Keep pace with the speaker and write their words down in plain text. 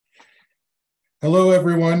Hello,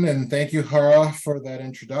 everyone, and thank you, Hara, for that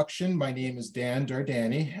introduction. My name is Dan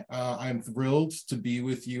Dardani. I'm thrilled to be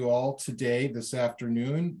with you all today, this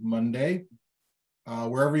afternoon, Monday,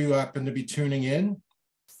 wherever you happen to be tuning in.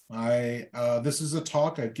 This is a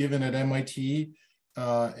talk I've given at MIT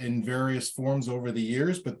in various forms over the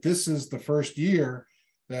years, but this is the first year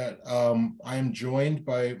that I am joined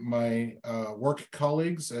by my work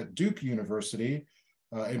colleagues at Duke University,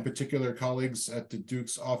 in particular colleagues at the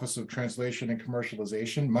Duke's Office of Translation and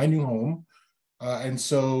Commercialization, my new home. And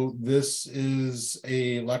so this is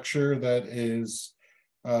a lecture that is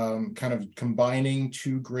kind of combining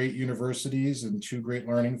two great universities and two great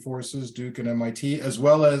learning forces, Duke and MIT, as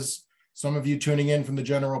well as some of you tuning in from the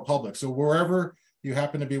general public. So wherever you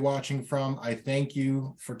happen to be watching from, I thank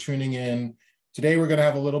you for tuning in. Today, we're going to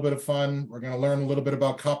have a little bit of fun. We're going to learn a little bit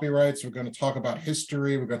about copyrights. We're going to talk about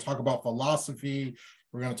history. We're going to talk about philosophy.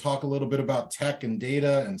 We're going to talk a little bit about tech and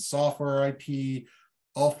data and software IP,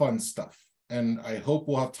 all fun stuff. And I hope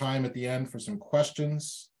we'll have time at the end for some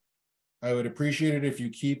questions. I would appreciate it if you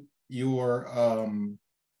keep your,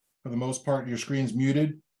 for the most part, your screens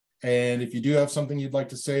muted. And if you do have something you'd like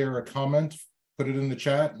to say or a comment, put it in the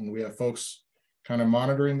chat. And we have folks kind of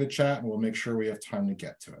monitoring the chat, and we'll make sure we have time to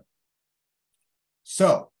get to it.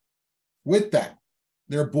 So with that,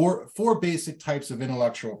 there are four basic types of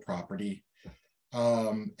intellectual property.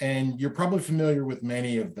 And you're probably familiar with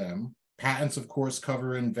many of them. Patents, of course,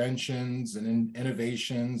 cover inventions and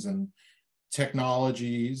innovations and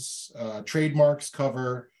technologies. Trademarks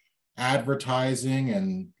cover advertising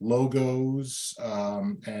and logos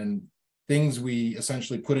and things we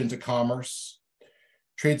essentially put into commerce.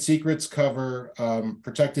 Trade secrets cover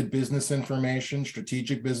protected business information,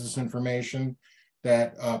 strategic business information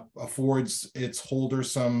that affords its holder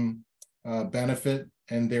some benefit,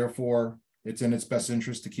 and therefore it's in its best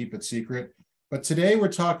interest to keep it secret. But today we're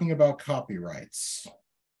talking about copyrights.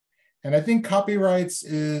 And I think copyrights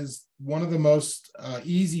is one of the most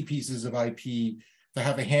easy pieces of IP to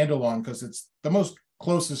have a handle on because it's the most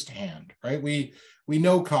closest to hand, right? We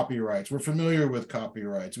know copyrights. We're familiar with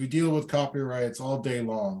copyrights. We deal with copyrights all day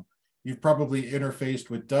long. You've probably interfaced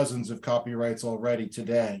with dozens of copyrights already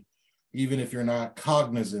today, even if you're not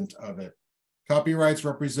cognizant of it. Copyrights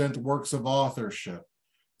represent works of authorship.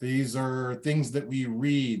 These are things that we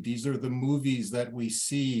read. These are the movies that we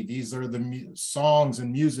see. These are the songs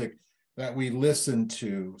and music that we listen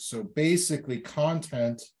to. So basically,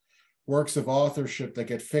 content, works of authorship that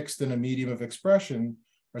get fixed in a medium of expression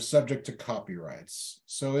are subject to copyrights.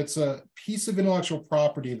 So it's a piece of intellectual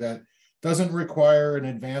property that doesn't require an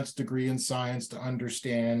advanced degree in science to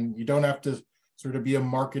understand. You don't have to sort of be a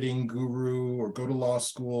marketing guru or go to law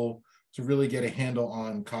school to really get a handle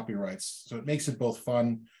on copyrights. So it makes it both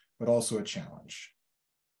fun, but also a challenge.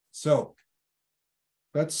 So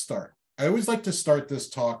let's start. I always like to start this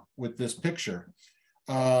talk with this picture.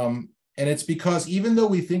 And it's because even though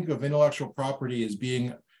we think of intellectual property as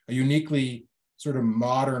being a uniquely sort of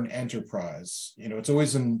modern enterprise, it's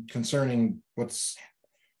always concerning what's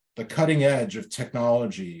the cutting edge of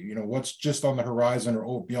technology, what's just on the horizon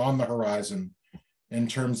or beyond the horizon in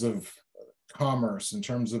terms of commerce, in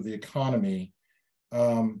terms of the economy,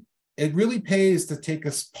 it really pays to take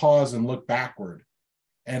a pause and look backward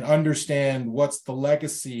and understand what's the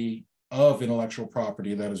legacy of intellectual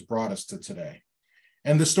property that has brought us to today.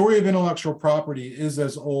 And the story of intellectual property is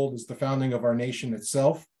as old as the founding of our nation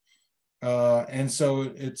itself. And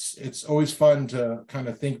so it's always fun to kind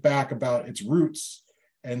of think back about its roots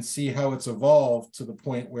and see how it's evolved to the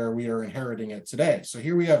point where we are inheriting it today. So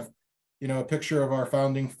here we have a picture of our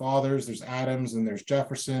founding fathers. There's Adams and there's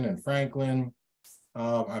Jefferson and Franklin.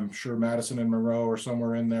 I'm sure Madison and Monroe are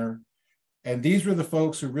somewhere in there. And these were the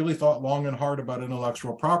folks who really thought long and hard about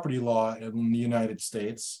intellectual property law in the United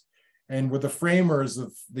States and were the framers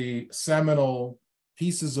of the seminal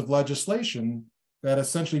pieces of legislation that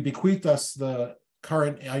essentially bequeathed us the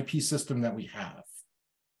current IP system that we have.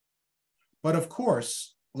 But of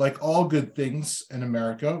course, like all good things in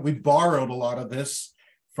America, we borrowed a lot of this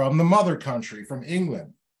from the mother country, from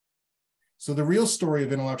England. So the real story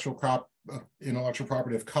of intellectual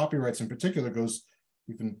property, of copyrights in particular, goes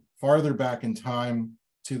even farther back in time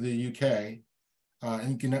to the UK.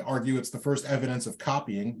 And you can argue it's the first evidence of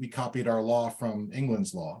copying. We copied our law from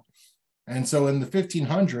England's law. And so in the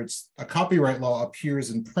 1500s, a copyright law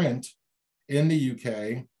appears in print in the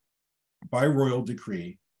UK by royal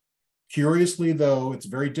decree. Curiously, though, it's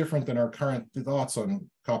very different than our current thoughts on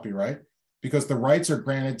copyright, because the rights are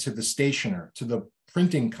granted to the stationer, to the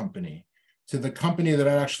printing company, to the company that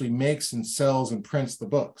actually makes and sells and prints the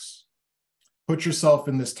books. Put yourself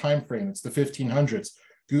in this time frame. It's the 1500s.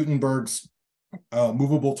 Gutenberg's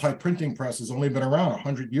movable type printing press has only been around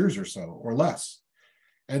 100 years or so or less.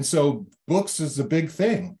 And so books is a big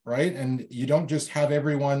thing, right? And you don't just have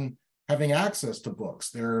everyone having access to books.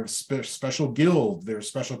 There's special guild, there's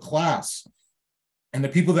special class. And the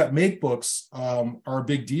people that make books are a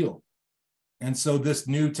big deal. And so this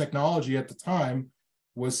new technology at the time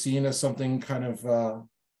was seen as something kind of,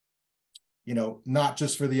 not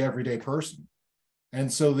just for the everyday person.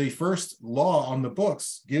 And so the first law on the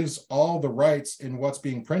books gives all the rights in what's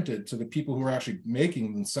being printed to the people who are actually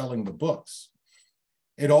making and selling the books.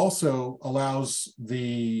 It also allows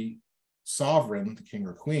the sovereign, the king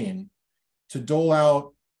or queen, to dole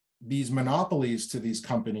out these monopolies to these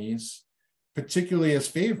companies, particularly as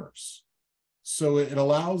favors. So it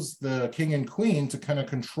allows the king and queen to kind of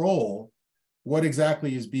control what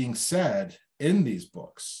exactly is being said in these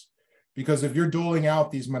books. Because if you're doling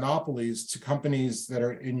out these monopolies to companies that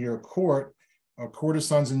are in your court or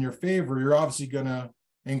courtesans in your favor, you're obviously going to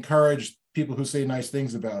encourage people who say nice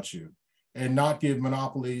things about you and not give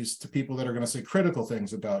monopolies to people that are going to say critical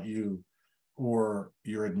things about you or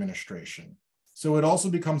your administration. So it also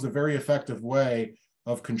becomes a very effective way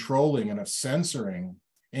of controlling and of censoring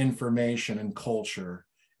information and culture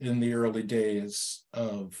in the early days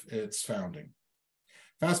of its founding.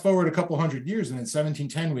 Fast forward a couple hundred years, and in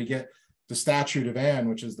 1710, we get the Statute of Anne,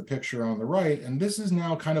 which is the picture on the right. And this is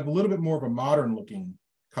now kind of a little bit more of a modern looking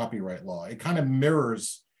copyright law. It kind of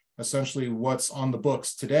mirrors essentially what's on the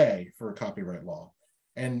books today for copyright law.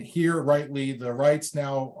 And here, rightly, the rights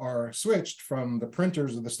now are switched from the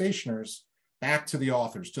printers or the stationers back to the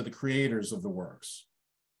authors, to the creators of the works.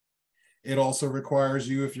 It also requires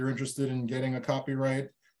you, if you're interested in getting a copyright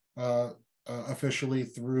officially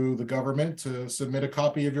through the government, to submit a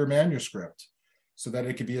copy of your manuscript so that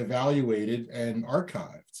it could be evaluated and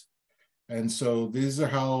archived. And so these are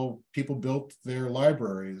how people built their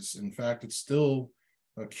libraries. In fact, it's still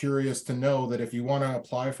curious to know that if you want to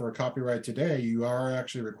apply for a copyright today, you are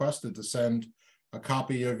actually requested to send a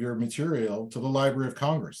copy of your material to the Library of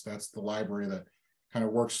Congress. That's the library that kind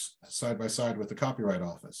of works side by side with the Copyright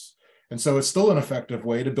Office. And so it's still an effective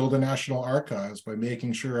way to build a national archives by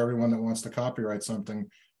making sure everyone that wants to copyright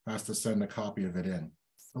something has to send a copy of it in.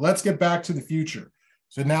 But let's get back to the future.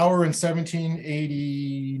 So now we're in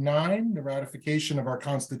 1789, the ratification of our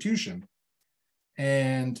Constitution.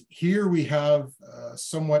 And here we have a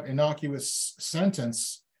somewhat innocuous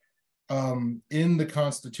sentence in the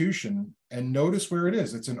Constitution. And notice where it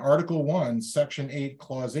is. It's in Article 1, Section 8,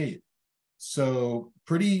 Clause 8. So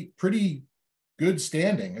pretty good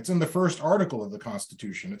standing. It's in the first article of the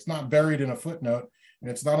Constitution. It's not buried in a footnote, and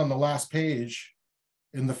it's not on the last page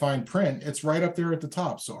in the fine print. It's right up there at the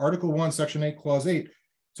top. So Article 1, Section 8, Clause 8,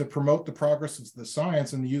 to promote the progress of the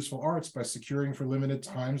science and the useful arts by securing for limited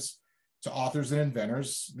times to authors and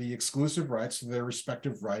inventors the exclusive rights to their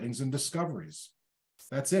respective writings and discoveries.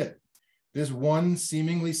 That's it. This one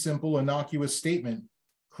seemingly simple, innocuous statement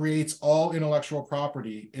creates all intellectual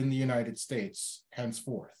property in the United States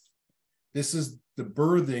henceforth. This is the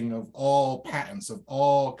birthing of all patents, of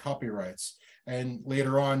all copyrights. And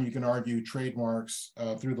later on, you can argue trademarks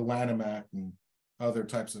through the Lanham Act and other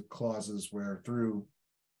types of clauses where through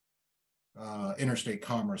interstate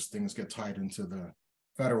commerce, things get tied into the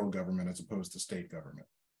federal government as opposed to state government.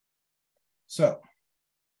 So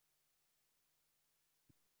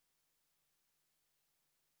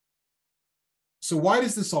why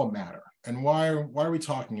does this all matter? And why are we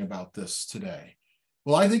talking about this today?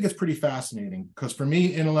 Well, I think it's pretty fascinating because for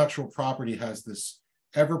me, intellectual property has this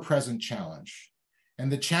ever-present challenge.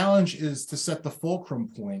 And the challenge is to set the fulcrum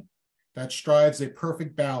point that strives a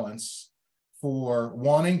perfect balance for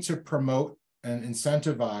wanting to promote and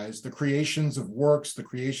incentivize the creations of works, the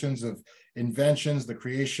creations of inventions, the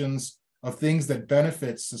creations of things that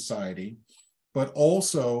benefit society, but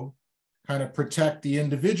also kind of protect the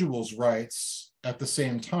individual's rights at the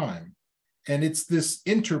same time. And it's this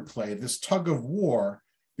interplay, this tug of war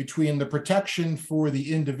between the protection for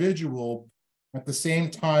the individual at the same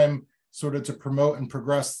time sort of to promote and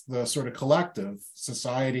progress the sort of collective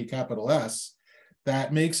society, capital S,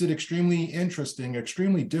 that makes it extremely interesting,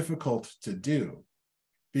 extremely difficult to do.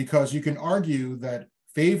 Because you can argue that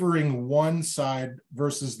favoring one side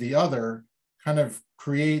versus the other kind of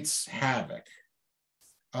creates havoc.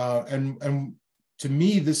 And to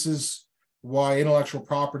me, this is why intellectual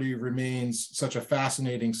property remains such a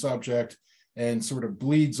fascinating subject and sort of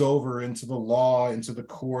bleeds over into the law, into the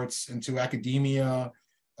courts, into academia,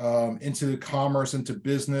 into commerce, into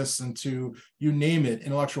business, into you name it.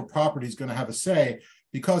 Intellectual property is going to have a say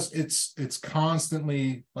because it's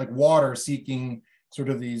constantly like water seeking sort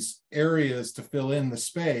of these areas to fill in the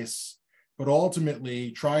space, but ultimately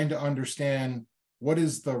trying to understand what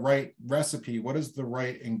is the right recipe, what is the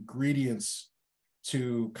right ingredients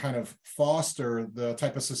to kind of foster the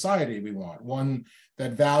type of society we want, one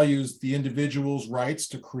that values the individual's rights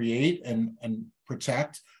to create and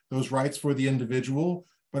protect those rights for the individual,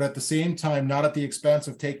 but at the same time, not at the expense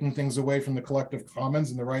of taking things away from the collective commons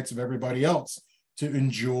and the rights of everybody else to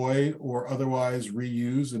enjoy or otherwise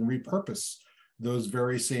reuse and repurpose those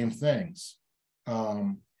very same things.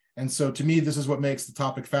 And so to me, this is what makes the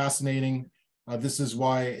topic fascinating. This is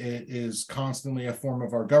why it is constantly a form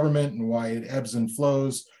of our government and why it ebbs and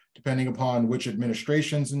flows depending upon which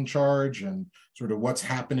administration's in charge and sort of what's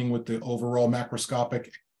happening with the overall macroscopic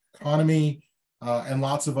economy and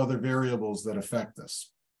lots of other variables that affect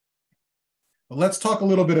this. But let's talk a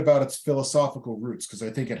little bit about its philosophical roots, because I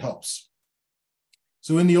think it helps.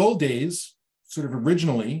 So in the old days, sort of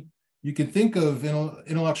originally, you can think of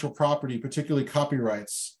intellectual property, particularly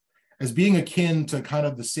copyrights, as being akin to kind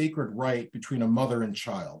of the sacred right between a mother and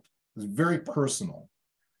child. It's very personal,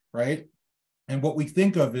 right? And what we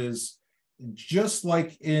think of is just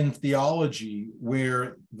like in theology,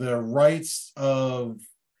 where the rights of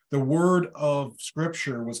the word of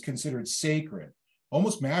scripture was considered sacred,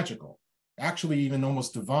 almost magical, actually even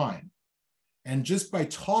almost divine. And just by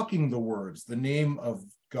talking the words, the name of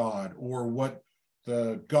God or what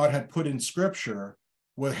the God had put in scripture,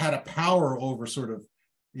 had a power over sort of,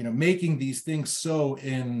 making these things so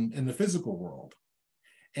in the physical world.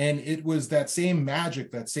 And it was that same magic,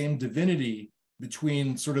 that same divinity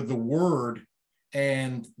between sort of the word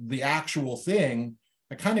and the actual thing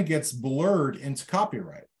that kind of gets blurred into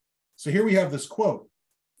copyright. So here we have this quote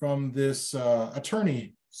from this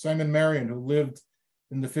attorney, Simon Marion, who lived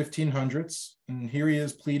in the 1500s. And here he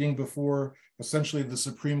is pleading before essentially the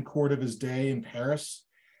Supreme Court of his day in Paris.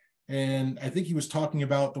 And I think he was talking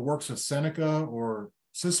about the works of Seneca or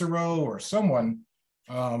Cicero or someone,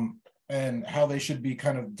 and how they should be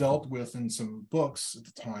kind of dealt with in some books at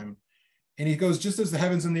the time. And he goes, just as the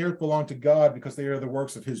heavens and the earth belong to God because they are the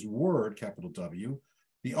works of his word, capital W,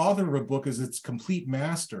 the author of a book is its complete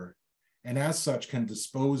master, and as such can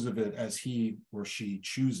dispose of it as he or she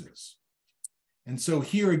chooses. And so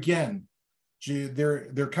here again,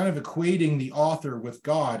 they're kind of equating the author with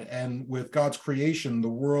God and with God's creation, the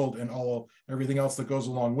world, and everything else that goes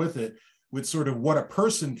along with it, with sort of what a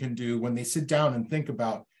person can do when they sit down and think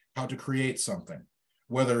about how to create something,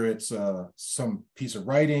 whether it's some piece of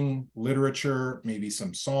writing, literature, maybe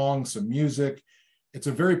some song, some music. It's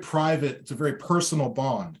a very private, it's a very personal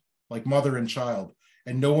bond, like mother and child,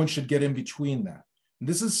 and no one should get in between that. And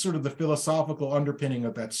this is sort of the philosophical underpinning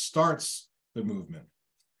of that starts the movement.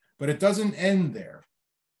 But it doesn't end there,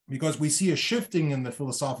 because we see a shifting in the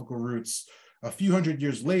philosophical roots a few hundred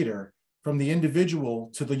years later from the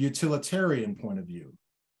individual to the utilitarian point of view.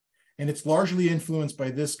 And it's largely influenced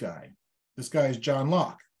by this guy. This guy is John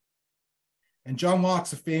Locke. And John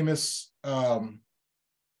Locke's a famous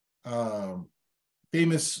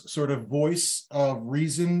sort of voice of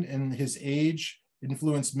reason in his age,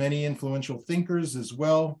 influenced many influential thinkers as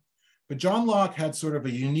well. But John Locke had sort of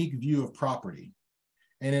a unique view of property.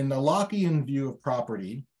 And in the Lockean view of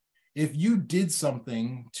property, if you did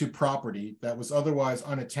something to property that was otherwise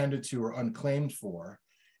unattended to or unclaimed for,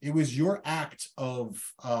 it was your act of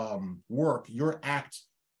work, your act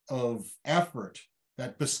of effort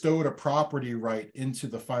that bestowed a property right into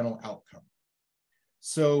the final outcome.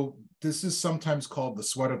 So this is sometimes called the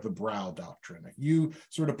sweat of the brow doctrine. If you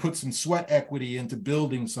sort of put some sweat equity into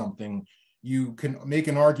building something, you can make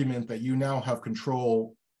an argument that you now have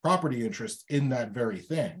control property interest in that very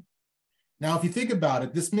thing. Now, if you think about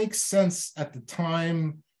it, this makes sense at the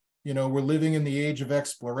time. We're living in the age of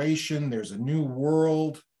exploration. There's a new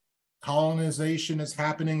world. Colonization is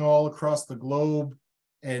happening all across the globe,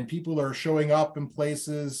 and people are showing up in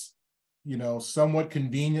places, somewhat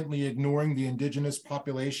conveniently ignoring the indigenous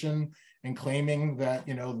population and claiming that,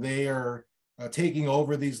 they are taking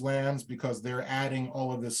over these lands because they're adding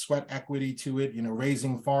all of this sweat equity to it,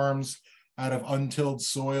 raising farms out of untilled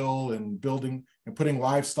soil and building and putting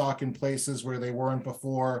livestock in places where they weren't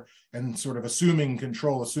before, and sort of assuming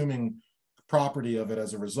control, assuming property of it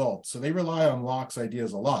as a result. So they rely on Locke's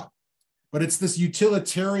ideas a lot. But it's this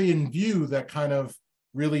utilitarian view that kind of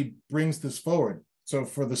really brings this forward. So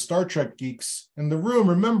for the Star Trek geeks in the room,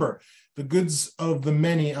 remember, the goods of the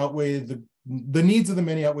many outweigh the needs of the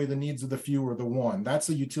many outweigh the needs of the few or the one. That's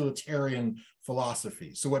a utilitarian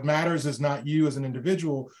philosophy. So what matters is not you as an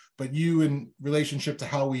individual, but you in relationship to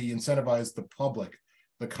how we incentivize the public,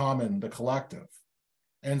 the common, the collective.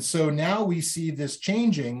 And so now we see this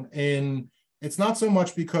changing in, it's not so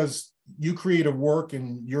much because you create a work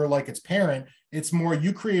and you're like its parent. It's more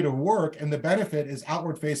you create a work and the benefit is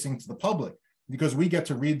outward facing to the public because we get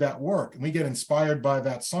to read that work and we get inspired by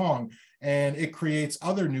that song and it creates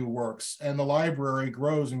other new works and the library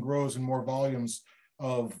grows and grows in more volumes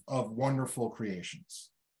of wonderful creations,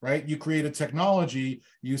 right? You create a technology,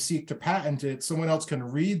 you seek to patent it, someone else can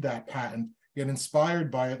read that patent, get inspired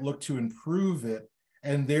by it, look to improve it,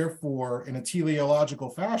 and therefore in a teleological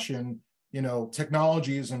fashion,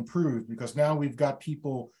 technology is improved because now we've got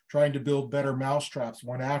people trying to build better mousetraps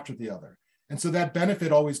one after the other. And so that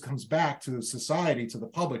benefit always comes back to society, to the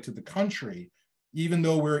public, to the country, even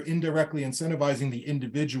though we're indirectly incentivizing the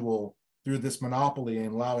individual through this monopoly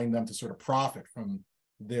and allowing them to sort of profit from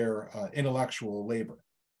their intellectual labor.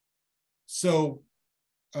 So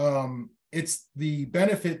it's the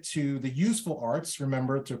benefit to the useful arts,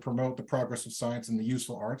 remember, to promote the progress of science and the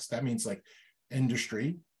useful arts. That means like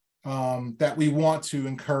industry, that we want to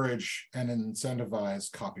encourage and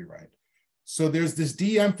incentivize copyright. So there's this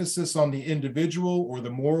de-emphasis on the individual or the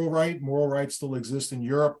moral right. Moral rights still exist in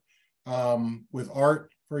Europe with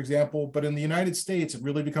art, for example, but in the United States, it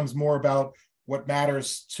really becomes more about what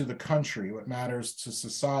matters to the country, what matters to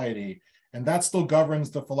society. And that still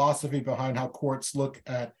governs the philosophy behind how courts look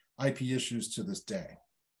at IP issues to this day.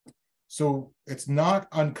 So it's not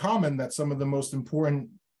uncommon that some of the most important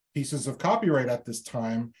pieces of copyright at this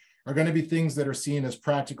time are going to be things that are seen as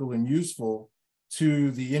practical and useful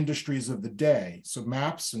to the industries of the day. So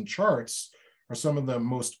maps and charts are some of the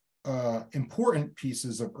most important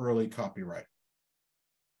pieces of early copyright.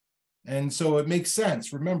 And so it makes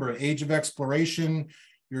sense. Remember, age of exploration,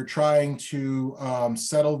 you're trying to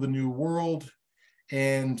settle the new world.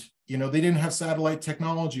 And, they didn't have satellite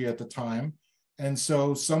technology at the time. And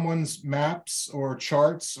so someone's maps or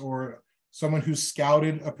charts or someone who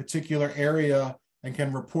scouted a particular area and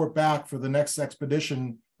can report back for the next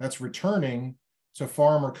expedition that's returning to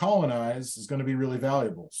farm or colonize is going to be really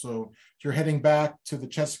valuable. So if you're heading back to the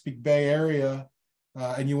Chesapeake Bay area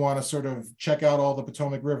and you want to sort of check out all the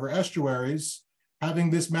Potomac River estuaries, having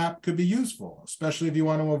this map could be useful, especially if you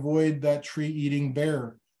want to avoid that tree-eating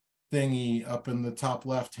bear thingy up in the top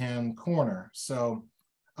left-hand corner. So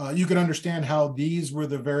you can understand how these were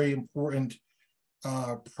the very important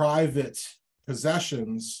private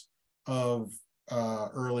possessions of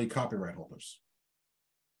early copyright holders.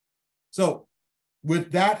 So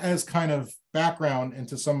with that as kind of background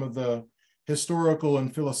into some of the historical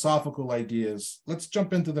and philosophical ideas, let's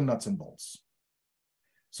jump into the nuts and bolts.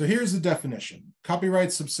 So here's the definition.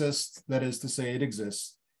 Copyright subsists, that is to say it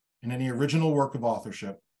exists, in any original work of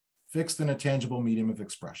authorship, fixed in a tangible medium of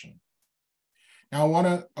expression. Now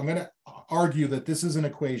I'm going to argue that this is an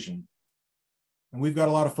equation. And we've got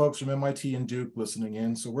a lot of folks from MIT and Duke listening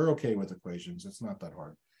in, so we're okay with equations. It's not that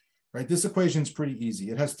hard, right? This equation is pretty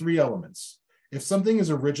easy. It has three elements. If something is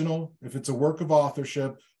original, if it's a work of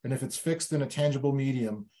authorship, and if it's fixed in a tangible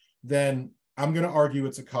medium, then I'm going to argue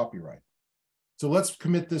it's a copyright. So let's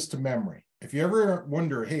commit this to memory. If you ever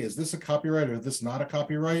wonder, hey, is this a copyright or is this not a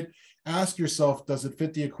copyright? Ask yourself, does it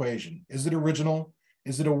fit the equation? Is it original?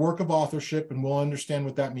 Is it a work of authorship? And we'll understand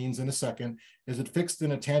what that means in a second. Is it fixed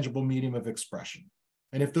in a tangible medium of expression?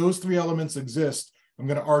 And if those three elements exist, I'm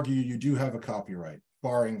going to argue you do have a copyright,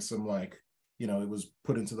 barring some it was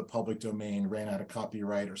put into the public domain, ran out of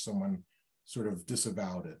copyright, or someone sort of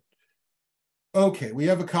disavowed it. Okay, we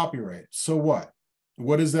have a copyright. So what?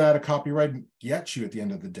 What does that a copyright get you at the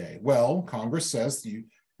end of the day? Well, Congress says you,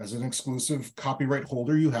 as an exclusive copyright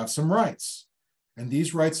holder, you have some rights. And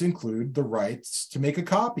these rights include the rights to make a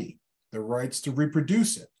copy, the rights to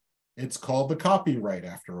reproduce it. It's called the copyright,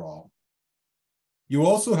 after all. You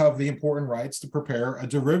also have the important rights to prepare a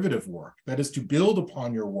derivative work, that is to build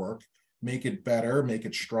upon your work, make it better, make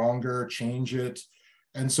it stronger, change it.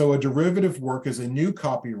 And so a derivative work is a new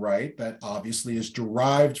copyright that obviously is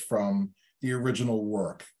derived from the original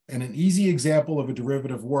work. And an easy example of a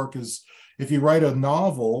derivative work is if you write a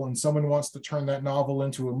novel and someone wants to turn that novel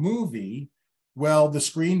into a movie, well, the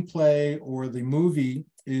screenplay or the movie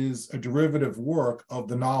is a derivative work of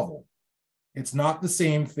the novel. It's not the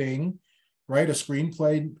same thing, right? A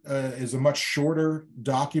screenplay is a much shorter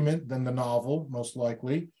document than the novel, most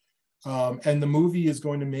likely. And the movie is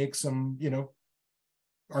going to make some,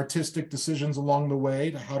 artistic decisions along the way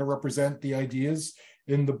to how to represent the ideas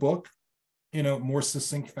in the book, more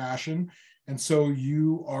succinct fashion. And so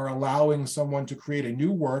you are allowing someone to create a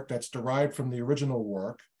new work that's derived from the original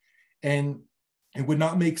work. And it would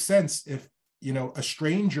not make sense if, a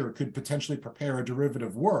stranger could potentially prepare a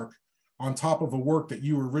derivative work on top of a work that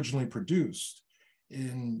you originally produced.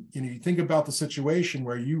 you think about the situation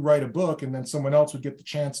where you write a book and then someone else would get the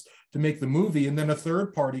chance to make the movie, and then a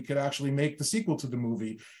third party could actually make the sequel to the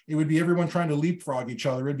movie. It would be everyone trying to leapfrog each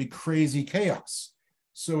other. It'd be crazy chaos.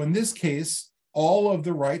 So in this case, all of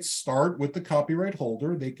the rights start with the copyright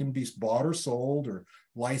holder. They can be bought or sold or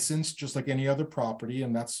licensed just like any other property.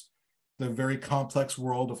 And that's the very complex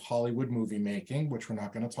world of Hollywood movie making, which we're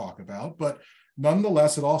not going to talk about. But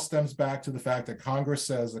nonetheless, it all stems back to the fact that Congress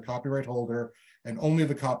says the copyright holder and only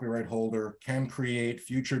the copyright holder can create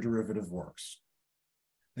future derivative works.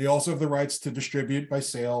 They also have the rights to distribute by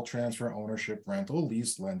sale, transfer, ownership, rental,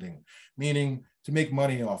 lease, lending, meaning to make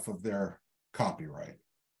money off of their copyright.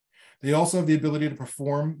 They also have the ability to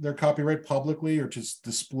perform their copyright publicly or just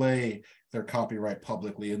display their copyright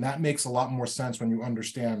publicly. And that makes a lot more sense when you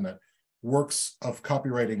understand that works of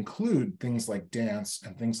copyright include things like dance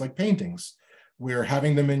and things like paintings, where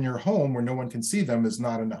having them in your home where no one can see them is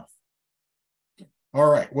not enough. All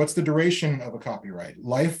right, what's the duration of a copyright?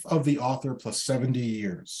 Life of the author plus 70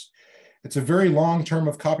 years. It's a very long term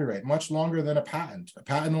of copyright, much longer than a patent. A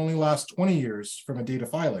patent only lasts 20 years from a date of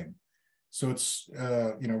filing. So it's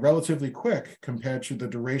relatively quick compared to the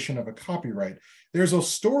duration of a copyright. There's a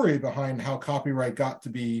story behind how copyright got to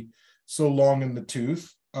be so long in the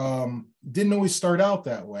tooth. Didn't always start out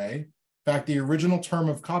that way. In fact, the original term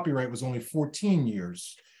of copyright was only 14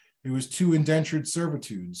 years. It was 2 indentured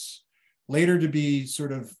servitudes, later to be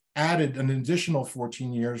sort of added an additional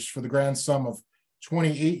 14 years for the grand sum of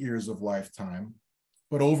 28 years of lifetime.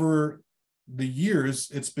 But over the years,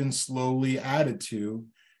 it's been slowly added to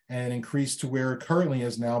and increased to where it currently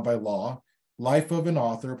is now by law, life of an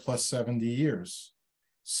author plus 70 years.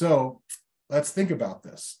 So let's think about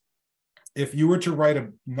this. If you were to write a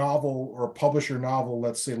novel or publish your novel,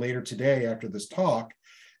 let's say later today after this talk,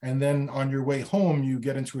 and then on your way home, you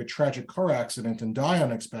get into a tragic car accident and die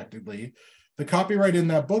unexpectedly, the copyright in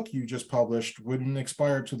that book you just published wouldn't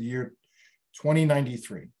expire to the year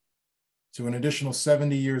 2093, to an additional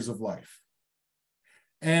 70 years of life.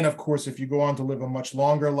 And of course, if you go on to live a much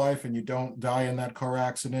longer life and you don't die in that car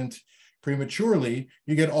accident prematurely,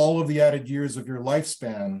 you get all of the added years of your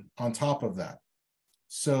lifespan on top of that.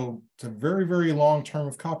 So it's a very, very long term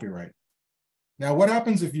of copyright. Now, what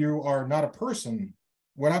happens if you are not a person?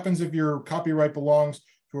 What happens if your copyright belongs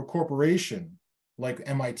to a corporation like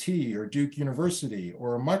MIT or Duke University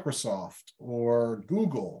or Microsoft or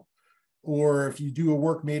Google? Or if you do a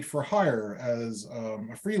work made for hire as a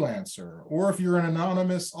freelancer, or if you're an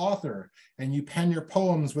anonymous author and you pen your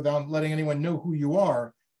poems without letting anyone know who you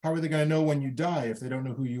are, how are they going to know when you die if they don't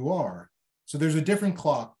know who you are? So there's a different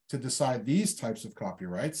clock to decide these types of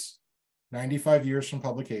copyrights, 95 years from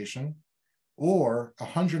publication, or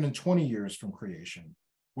 120 years from creation,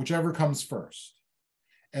 whichever comes first.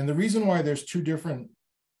 And the reason why there's 2 different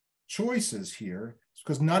choices here is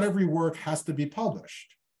because not every work has to be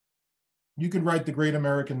published. You could write the great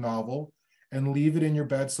American novel and leave it in your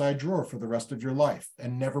bedside drawer for the rest of your life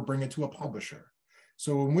and never bring it to a publisher.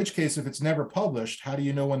 So in which case, if it's never published, how do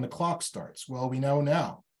you know when the clock starts? Well, we know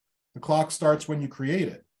now. The clock starts when you create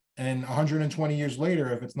it. And 120 years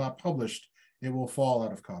later, if it's not published, it will fall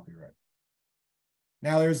out of copyright.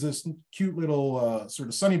 Now there's this cute little sort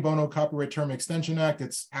of Sonny Bono Copyright Term Extension Act.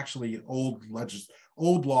 It's actually old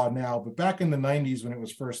law now, but back in the 90s when it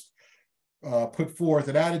was first put forth,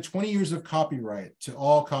 it added 20 years of copyright to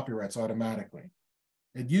all copyrights automatically.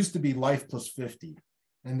 It used to be life plus 50.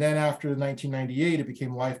 And then after 1998, it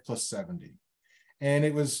became life plus 70. And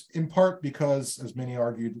it was in part because, as many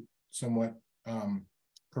argued somewhat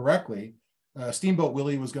correctly, Steamboat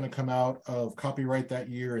Willie was going to come out of copyright that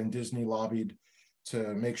year, and Disney lobbied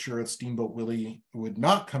to make sure that Steamboat Willie would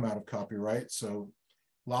not come out of copyright. So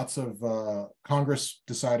lots of Congress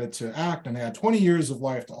decided to act and add 20 years of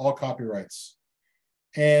life to all copyrights.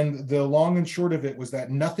 And the long and short of it was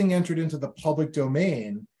that nothing entered into the public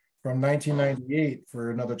domain from 1998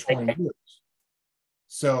 for another 20 years.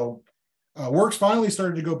 So works finally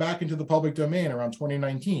started to go back into the public domain around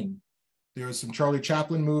 2019. There was some Charlie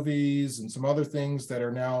Chaplin movies and some other things that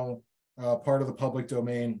are now part of the public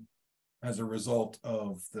domain as a result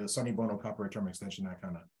of the Sonny Bono Copyright Term Extension, that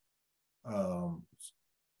kind of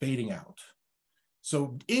fading out.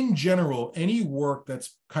 So in general, any work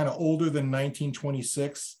that's kind of older than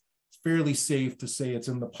 1926, it's fairly safe to say it's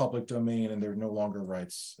in the public domain and there are no longer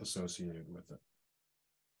rights associated with it.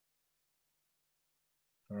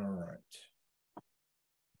 All right.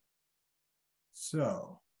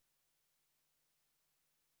 So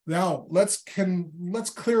now let's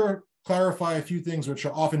clarify a few things which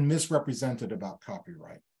are often misrepresented about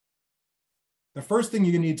copyright. The first thing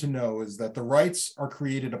you need to know is that the rights are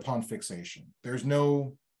created upon fixation. There's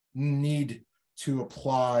no need to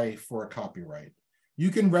apply for a copyright. You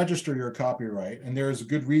can register your copyright, and there is a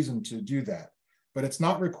good reason to do that, but it's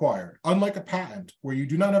not required. Unlike a patent, where you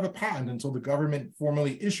do not have a patent until the government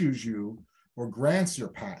formally issues you or grants your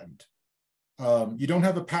patent. You don't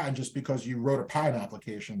have a patent just because you wrote a patent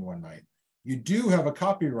application one night. You do have a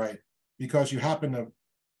copyright because you happen to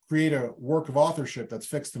create a work of authorship that's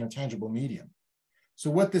fixed in a tangible medium. So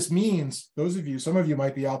what this means, some of you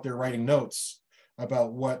might be out there writing notes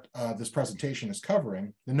about what this presentation is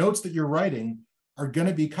covering. The notes that you're writing are going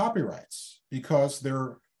to be copyrights because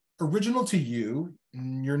they're original to you.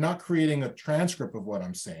 You're not creating a transcript of what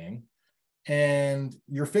I'm saying, and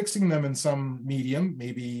you're fixing them in some medium,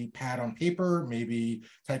 maybe pad on paper, maybe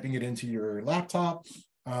typing it into your laptop,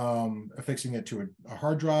 affixing it to a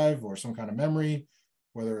hard drive or some kind of memory,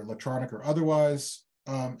 whether electronic or otherwise,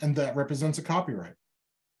 and that represents a copyright.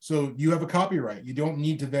 So you have a copyright. You don't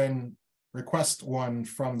need to then request one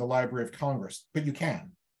from the Library of Congress, but you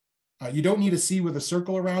can. You don't need a C with a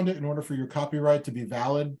circle around it in order for your copyright to be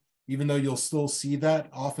valid, even though you'll still see that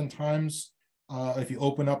oftentimes. If you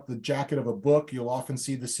open up the jacket of a book, you'll often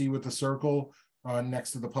see the C with the circle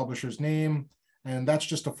next to the publisher's name. And that's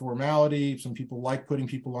just a formality. Some people like putting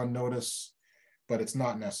people on notice, but it's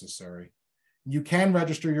not necessary. You can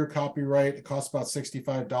register your copyright. It costs about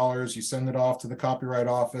 $65. You send it off to the Copyright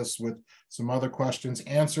Office with some other questions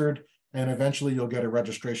answered, and eventually you'll get a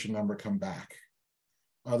registration number come back.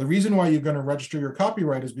 The reason why you're going to register your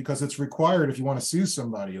copyright is because it's required if you want to sue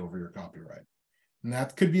somebody over your copyright. And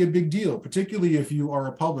that could be a big deal, particularly if you are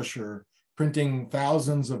a publisher printing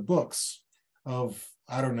thousands of books of,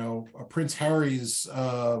 I don't know, Prince Harry's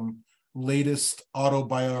latest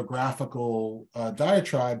autobiographical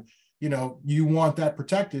diatribe. You know, you want that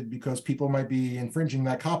protected because people might be infringing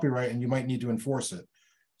that copyright and you might need to enforce it.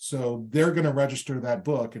 So they're going to register that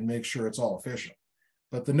book and make sure it's all official.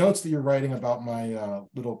 But the notes that you're writing about my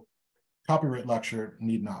little copyright lecture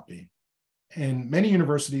need not be. And many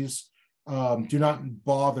universities do not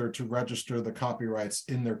bother to register the copyrights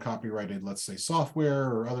in their copyrighted, let's say, software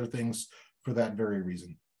or other things for that very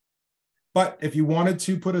reason. But if you wanted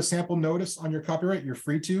to put a sample notice on your copyright, you're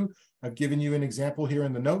free to. I've given you an example here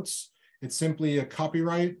in the notes. It's simply a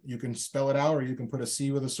copyright. You can spell it out or you can put a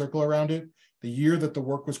C with a circle around it. The year that the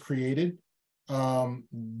work was created,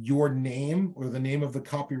 your name or the name of the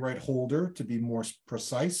copyright holder to be more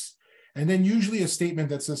precise, and then usually a statement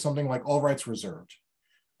that says something like all rights reserved,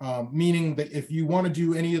 meaning that if you want to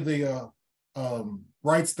do any of the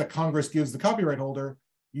rights that Congress gives the copyright holder,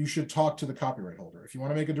 you should talk to the copyright holder. If you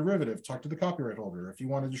want to make a derivative, talk to the copyright holder. If you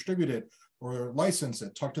want to distribute it or license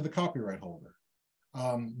it, talk to the copyright holder.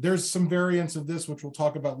 There's some variants of this, which we'll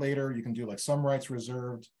talk about later. You can do like some rights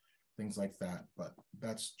reserved, things like that, but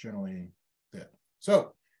that's generally it.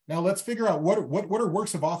 So now let's figure out what are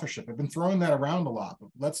works of authorship. I've been throwing that around a lot,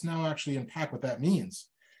 but let's now actually unpack what that means.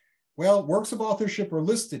 Well, works of authorship are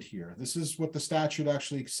listed here. This is what the statute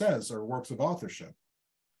actually says are works of authorship.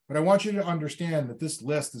 But I want you to understand that this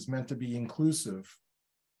list is meant to be inclusive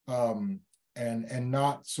and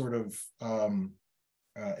not sort of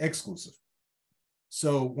exclusive.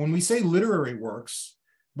 So when we say literary works,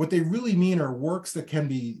 what they really mean are works that can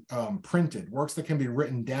be printed, works that can be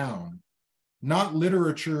written down, not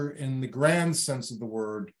literature in the grand sense of the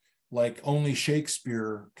word, like only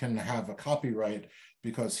Shakespeare can have a copyright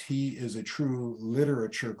because he is a true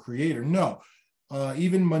literature creator. No.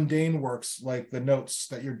 Even mundane works like the notes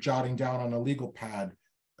that you're jotting down on a legal pad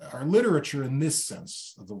are literature in this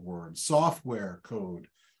sense of the word. Software code,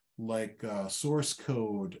 like source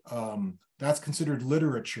code, that's considered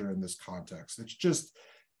literature in this context. It's just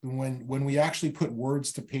when we actually put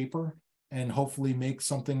words to paper and hopefully make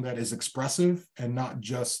something that is expressive and not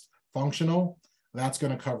just functional, that's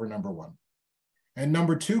going to cover number one. And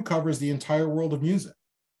number two covers the entire world of music.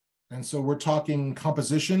 And so we're talking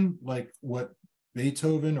composition, like what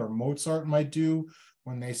Beethoven or Mozart might do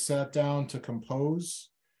when they sat down to compose,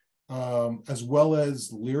 as well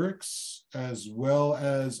as lyrics, as well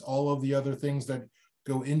as all of the other things that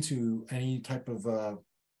go into any type of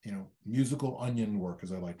musical onion work,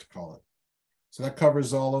 as I like to call it. So that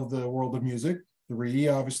covers all of the world of music. 3,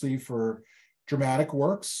 obviously, for dramatic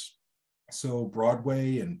works, so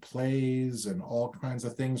Broadway and plays and all kinds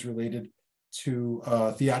of things related to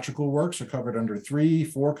theatrical works are covered under 3.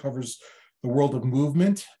 4 covers the world of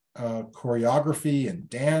movement, choreography and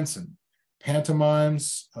dance and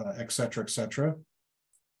pantomimes, et cetera, et cetera.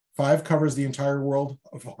 5 covers the entire world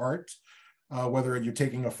of art, whether you're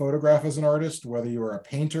taking a photograph as an artist, whether you are a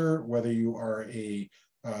painter, whether you are a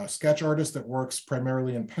sketch artist that works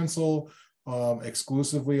primarily in pencil,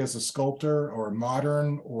 exclusively as a sculptor, or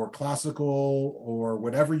modern or classical or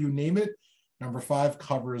whatever you name it. Number 5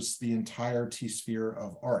 covers the entire sphere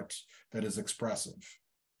of art that is expressive.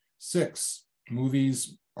 6,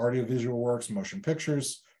 movies, audiovisual works, motion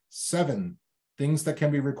pictures. 7, things that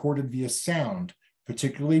can be recorded via sound,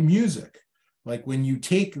 particularly music. Like when you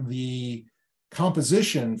take the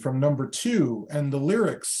composition from number 2 and the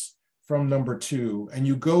lyrics from number 2, and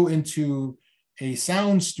you go into a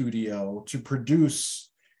sound studio to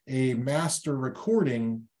produce a master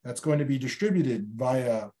recording that's going to be distributed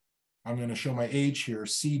via, I'm going to show my age here,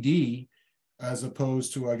 CD, as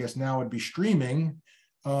opposed to, I guess now it'd be streaming.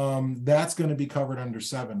 That's going to be covered under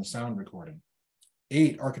 7, the sound recording.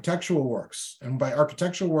 8, architectural works. And by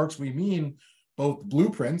architectural works, we mean both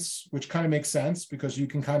blueprints, which kind of makes sense because you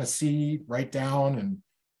can kind of see, write down, and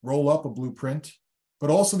roll up a blueprint, but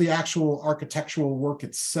also the actual architectural work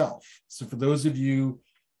itself. So for those of you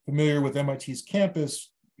familiar with MIT's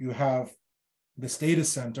campus, you have this data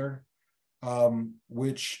center,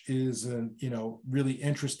 which is a really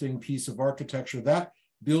interesting piece of architecture. That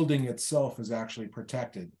building itself is actually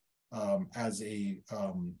protected as a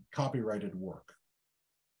copyrighted work.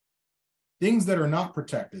 Things that are not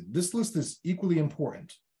protected. This list is equally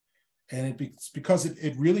important, and it's because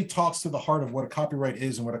it really talks to the heart of what a copyright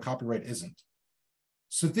is and what a copyright isn't.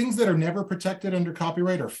 So things that are never protected under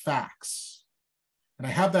copyright are facts. And I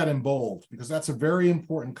have that in bold because that's a very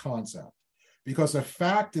important concept, because a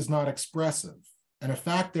fact is not expressive, and a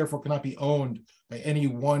fact therefore cannot be owned by any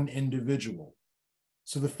one individual.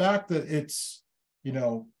 So the fact that it's,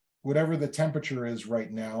 whatever the temperature is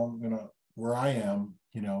right now, where I am,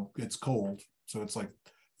 it's cold, so it's like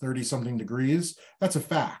 30 something degrees, that's a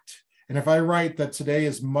fact. And if I write that today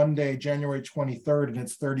is Monday, January 23rd, and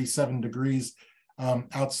it's 37 degrees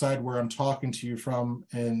outside where I'm talking to you from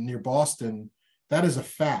and near Boston, that is a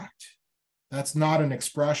fact. That's not an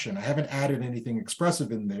expression. I haven't added anything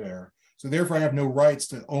expressive in there. So therefore I have no rights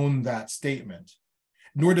to own that statement,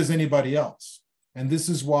 nor does anybody else. And this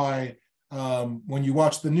is why when you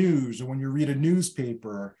watch the news or when you read a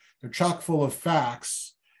newspaper, they're chock full of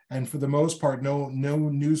facts. And for the most part, no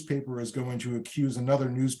newspaper is going to accuse another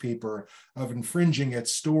newspaper of infringing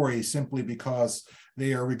its story simply because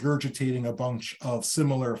they are regurgitating a bunch of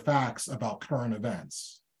similar facts about current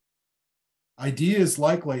events. Ideas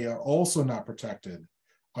likely are also not protected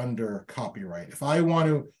under copyright. If I want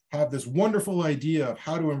to have this wonderful idea of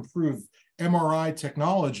how to improve MRI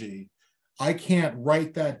technology, I can't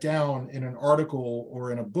write that down in an article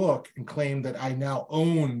or in a book and claim that I now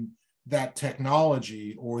own that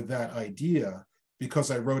technology or that idea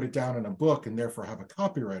because I wrote it down in a book and therefore have a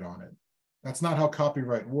copyright on it. That's not how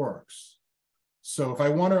copyright works. So if I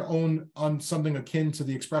want to own on something akin to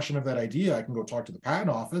the expression of that idea, I can go talk to the patent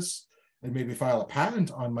office and maybe file a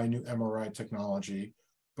patent on my new MRI technology,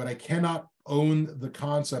 but I cannot own the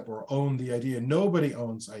concept or own the idea. Nobody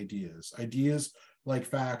owns ideas. Ideas, like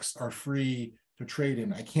facts, are free to trade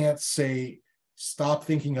in. I can't say, stop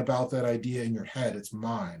thinking about that idea in your head, it's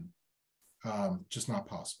mine. Just not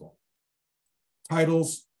possible.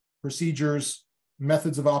 Titles, procedures,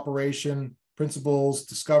 methods of operation, principles,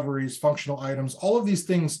 discoveries, functional items, all of these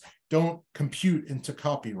things don't compute into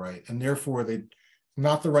copyright, and therefore they're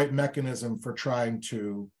not the right mechanism for trying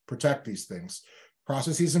to protect these things.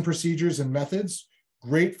 Processes and procedures and methods,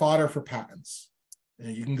 great fodder for patents.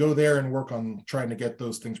 You can go there and work on trying to get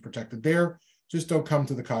those things protected there. Just don't come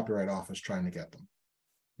to the Copyright Office trying to get them.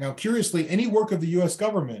 Now, curiously, any work of the US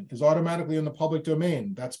government is automatically in the public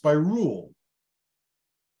domain. That's by rule.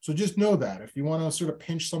 So just know that. If you want to sort of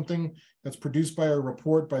pinch something that's produced by a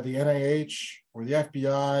report by the NIH or the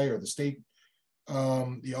FBI or the state,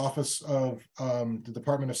 the Office of the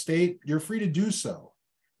Department of State, you're free to do so,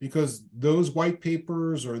 because those white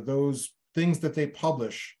papers or those things that they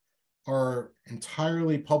publish are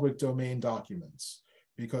entirely public domain documents,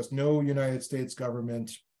 because no United States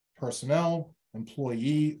government personnel,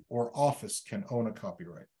 employee, or office can own a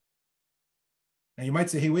copyright. Now you might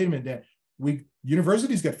say, hey, wait a minute, Dan,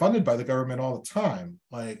 universities get funded by the government all the time,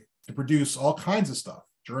 like to produce all kinds of stuff,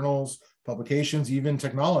 journals, publications, even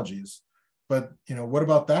technologies. But what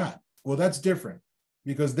about that? Well, that's different,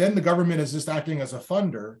 because then the government is just acting as a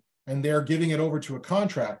funder, and they're giving it over to a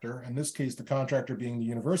contractor, in this case, the contractor being the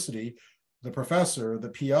university, the professor, the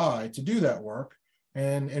PI, to do that work.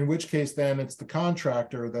 And in which case, then it's the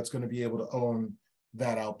contractor that's going to be able to own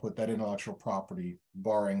that output, that intellectual property,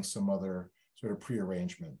 barring some other sort of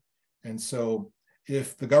prearrangement. And so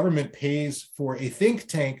if the government pays for a think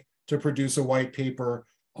tank to produce a white paper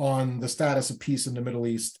on the status of peace in the Middle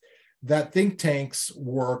East, that think tank's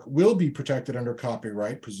work will be protected under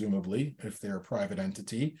copyright, presumably, if they're a private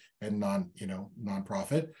entity and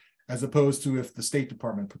nonprofit, as opposed to if the State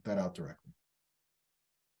Department put that out directly.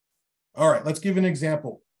 All right, let's give an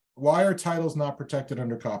example. Why are titles not protected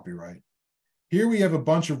under copyright? Here we have a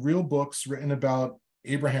bunch of real books written about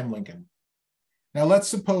Abraham Lincoln. Now let's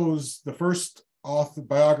suppose the first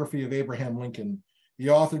biography of Abraham Lincoln, the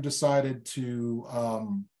author decided to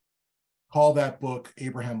call that book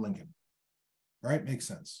Abraham Lincoln, right? Makes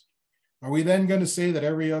sense. Are we then going to say that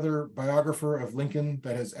every other biographer of Lincoln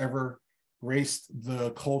that has ever graced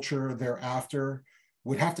the culture thereafter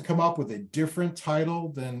would have to come up with a different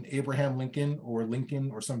title than Abraham Lincoln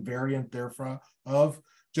or some variant therefrom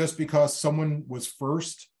just because someone was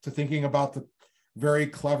first to thinking about the very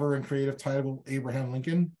clever and creative title Abraham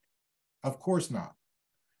Lincoln? Of course not.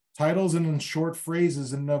 Titles and in short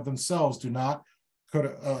phrases in and of themselves do not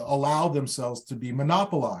allow themselves to be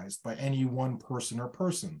monopolized by any one person or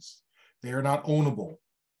persons. They are not ownable.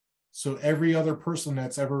 So every other person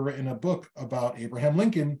that's ever written a book about Abraham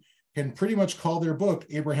Lincoln can pretty much call their book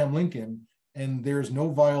Abraham Lincoln, and there's no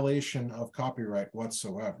violation of copyright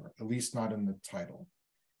whatsoever, at least not in the title.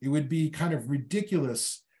 It would be kind of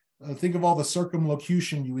ridiculous. Think of all the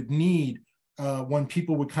circumlocution you would need when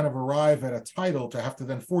people would kind of arrive at a title to have to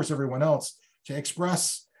then force everyone else to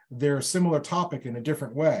express their similar topic in a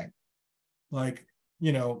different way. Like,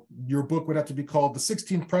 you know, your book would have to be called The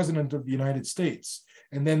 16th President of the United States,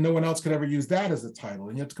 and then no one else could ever use that as a title.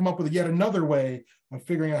 And you have to come up with yet another way of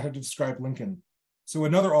figuring out how to describe Lincoln. So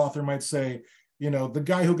another author might say, you know, the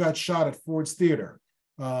guy who got shot at Ford's Theater,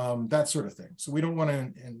 that sort of thing. So we don't want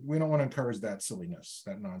to encourage that silliness,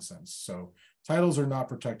 that nonsense. So titles are not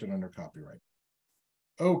protected under copyright.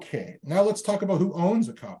 Okay, now let's talk about who owns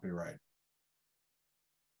a copyright.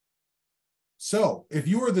 So if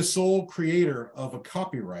you are the sole creator of a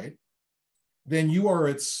copyright, then you are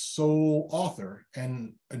its sole author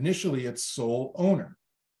and initially its sole owner.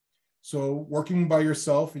 So working by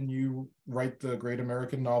yourself and you write the great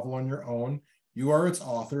American novel on your own, you are its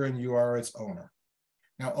author and you are its owner.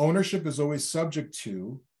 Now, ownership is always subject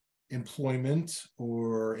to employment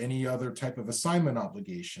or any other type of assignment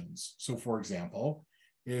obligations. So for example,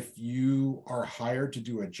 if you are hired to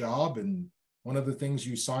do a job, and one of the things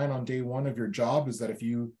you sign on day one of your job is that if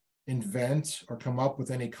you invent or come up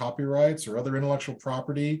with any copyrights or other intellectual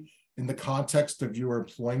property in the context of your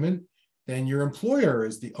employment, then your employer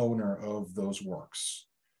is the owner of those works.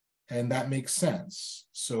 And that makes sense.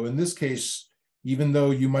 So in this case, even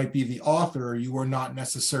though you might be the author, you are not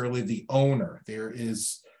necessarily the owner. There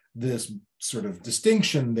is this sort of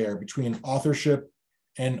distinction there between authorship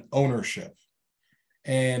and ownership.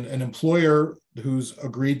 And an employer who's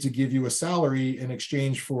agreed to give you a salary in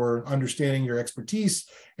exchange for understanding your expertise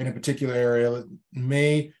in a particular area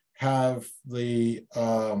may have the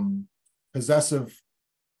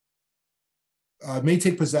may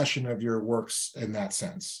take possession of your works in that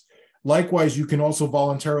sense. Likewise, you can also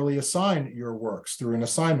voluntarily assign your works through an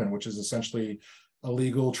assignment, which is essentially a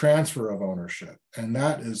legal transfer of ownership. And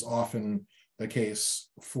that is often the case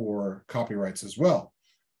for copyrights as well.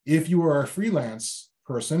 If you are a freelance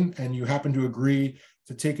person and you happen to agree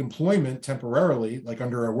to take employment temporarily, like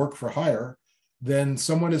under a work for hire, then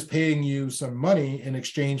someone is paying you some money in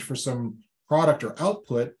exchange for some product or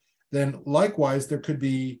output, then likewise, there could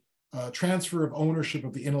be a transfer of ownership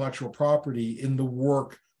of the intellectual property in the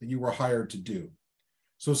work that you were hired to do.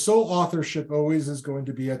 So sole authorship always is going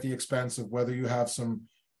to be at the expense of whether you have some,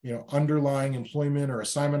 you know, underlying employment or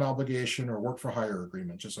assignment obligation or work for hire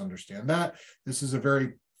agreement. Just understand that. This is a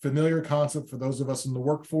very familiar concept for those of us in the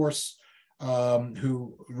workforce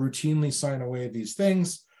who routinely sign away these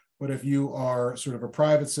things. But if you are sort of a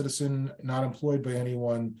private citizen, not employed by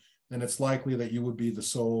anyone, then it's likely that you would be the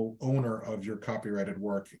sole owner of your copyrighted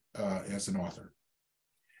work as an author.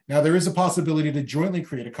 Now, there is a possibility to jointly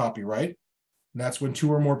create a copyright, and that's when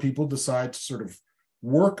two or more people decide to sort of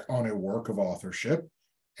work on a work of authorship.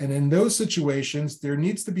 And in those situations, there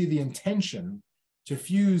needs to be the intention to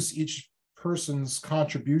fuse each person's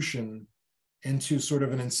contribution into sort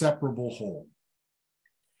of an inseparable whole.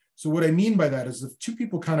 So what I mean by that is if two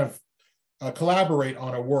people kind of collaborate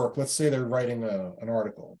on a work, let's say they're writing an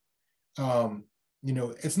article, you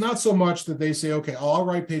know, it's not so much that they say, okay, I'll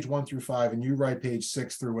write page 1 through 5 and you write page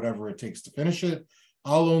 6 through whatever it takes to finish it.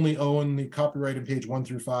 I'll only own the copyright in page 1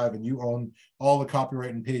 through 5 and you own all the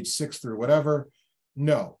copyright in page 6 through whatever.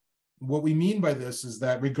 No, what we mean by this is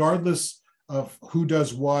that regardless of who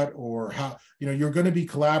does what or how, you know, you're going to be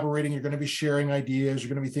collaborating, you're going to be sharing ideas,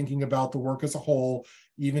 you're going to be thinking about the work as a whole,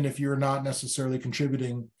 even if you're not necessarily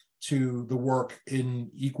contributing to the work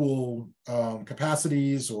in equal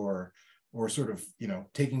capacities or sort of, you know,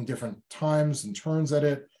 taking different times and turns at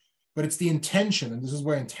it. But it's the intention, and this is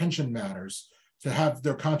where intention matters, to have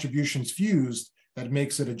their contributions fused that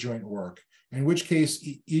makes it a joint work. in which case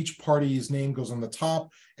each party's name goes on the top,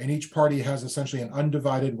 and each party has essentially an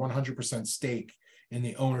undivided 100% stake in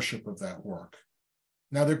the ownership of that work.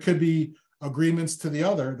 Now, there could be agreements to the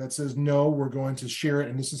other that says, no, we're going to share it,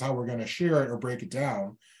 and this is how we're going to share it or break it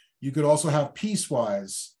down. You could also have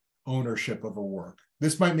piecewise ownership of a work.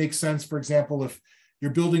 This might make sense, for example, if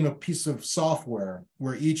you're building a piece of software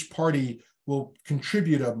where each party will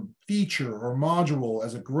contribute a feature or module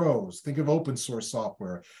as it grows. Think of open source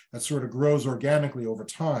software that sort of grows organically over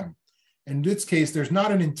time. In this case, there's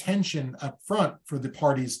not an intention up front for the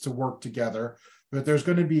parties to work together, but there's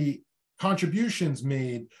going to be contributions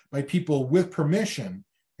made by people with permission,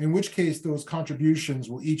 in which case those contributions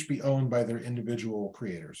will each be owned by their individual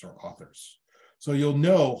creators or authors. So you'll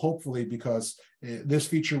know, hopefully, because this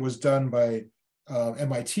feature was done by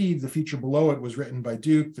MIT, the feature below it was written by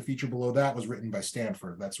Duke, the feature below that was written by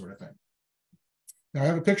Stanford, that sort of thing. Now I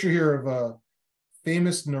have a picture here of a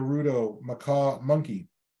famous Naruto macaw monkey.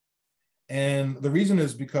 And the reason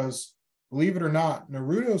is because, believe it or not,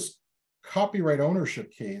 Naruto's copyright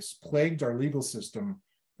ownership case plagued our legal system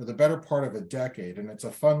for the better part of a decade. And it's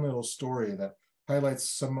a fun little story that highlights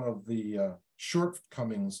some of the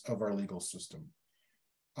shortcomings of our legal system.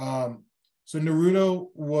 So Naruto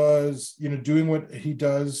was, doing what he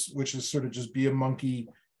does, which is sort of just be a monkey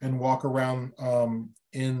and walk around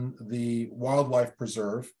in the wildlife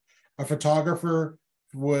preserve. A photographer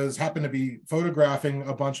happened to be photographing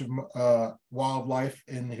a bunch of wildlife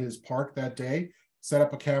in his park that day, set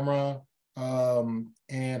up a camera,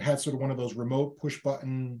 and had sort of one of those remote push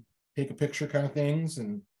button, take a picture kind of things.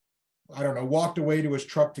 And I don't know, walked away to his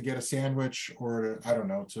truck to get a sandwich or, I don't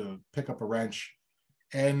know, to pick up a wrench.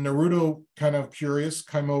 And Naruto, kind of curious,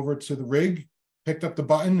 came over to the rig, picked up the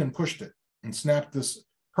button and pushed it and snapped this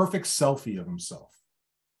perfect selfie of himself,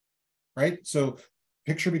 right? So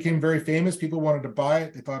picture became very famous. People wanted to buy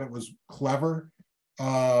it. They thought it was clever.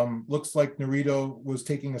 Looks like Naruto was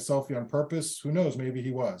taking a selfie on purpose. Who knows? Maybe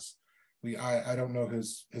he was. I don't know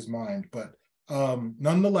his mind, but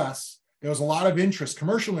nonetheless, there was a lot of interest,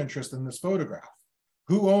 commercial interest in this photograph.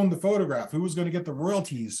 Who owned the photograph? Who was going to get the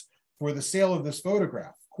royalties for the sale of this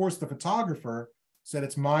photograph? Of course, the photographer said,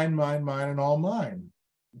 it's mine, mine, mine, and all mine.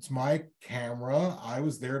 It's my camera. I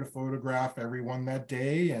was there to photograph everyone that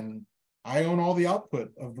day, and I own all the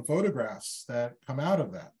output of the photographs that come out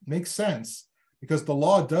of that. Makes sense, because the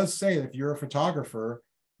law does say that if you're a photographer,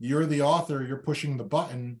 you're the author, you're pushing the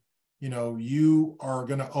button, you are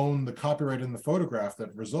going to own the copyright in the photograph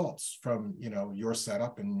that results from, your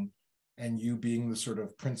setup and you being the sort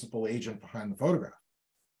of principal agent behind the photograph.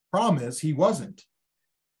 Problem is, he wasn't.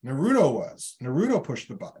 Naruto was. Naruto pushed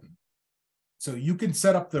the button. So you can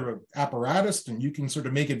set up the apparatus and you can sort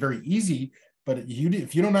of make it very easy, but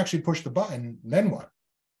if you don't actually push the button, then what?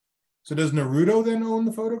 So does Naruto then own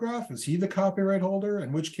the photograph? Is he the copyright holder?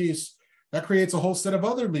 In which case, that creates a whole set of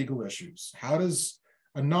other legal issues. How does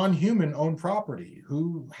a non-human own property?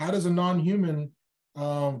 How does a non-human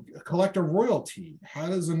collect a royalty? How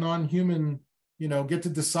does a non-human, get to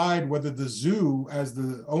decide whether the zoo, as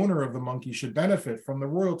the owner of the monkey, should benefit from the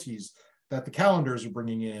royalties that the calendars are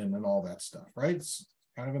bringing in and all that stuff, right? It's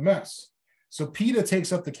kind of a mess. So PETA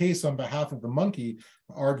takes up the case on behalf of the monkey,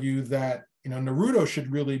 argue that, Naruto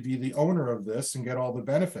should really be the owner of this and get all the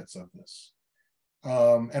benefits of this.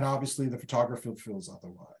 And obviously the photographer feels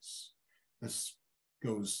otherwise. This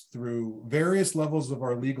goes through various levels of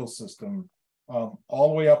our legal system, all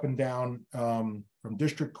the way up and down, from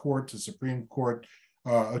district court to Supreme Court,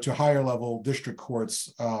 to higher level district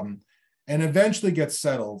courts, and eventually gets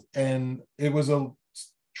settled. And it was a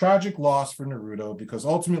tragic loss for Naruto, because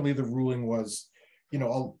ultimately the ruling was,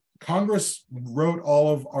 Congress wrote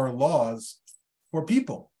all of our laws for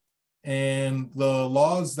people. And the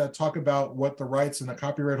laws that talk about what the rights in a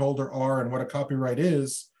copyright holder are and what a copyright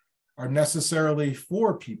is are necessarily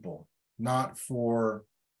for people, not for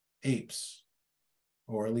apes,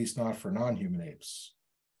 or at least not for non-human apes.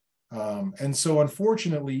 And so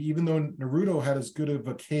unfortunately, even though Naruto had as good of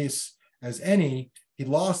a case as any, he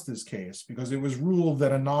lost his case because it was ruled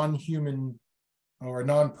that a non-human or a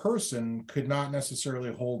non-person could not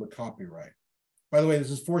necessarily hold a copyright. By the way,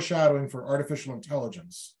 this is foreshadowing for artificial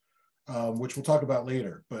intelligence, which we'll talk about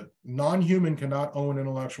later, but non-human cannot own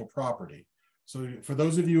intellectual property. So for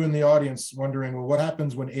those of you in the audience wondering, well, what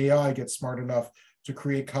happens when AI gets smart enough to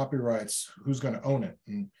create copyrights? Who's going to own it?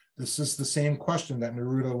 And this is the same question that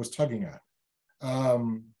Naruto was tugging at.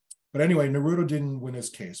 But anyway, Naruto didn't win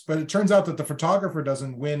his case. But it turns out that the photographer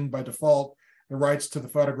doesn't win by default the rights to the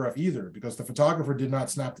photograph either, because the photographer did not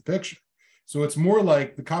snap the picture. So it's more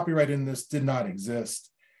like the copyright in this did not exist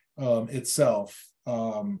itself.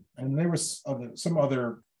 And there was some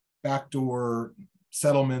other backdoor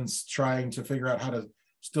settlements, trying to figure out how to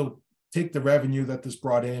still take the revenue that this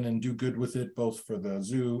brought in and do good with it, both for the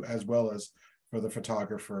zoo as well as for the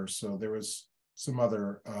photographer. So there was some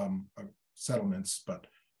other settlements, but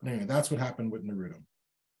anyway, that's what happened with Naruto.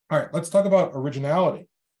 All right, let's talk about originality.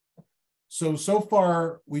 So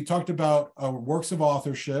far we talked about works of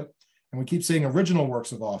authorship, and we keep saying original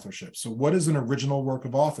works of authorship. So what is an original work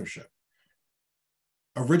of authorship?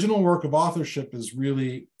 Original work of authorship is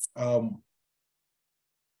really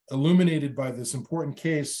illuminated by this important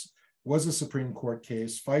case, was a Supreme Court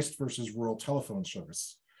case, Feist versus Rural Telephone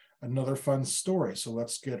Service. Another fun story, so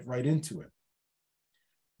let's get right into it.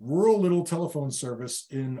 Rural little telephone service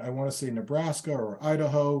in, I want to say, Nebraska or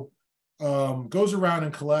Idaho, goes around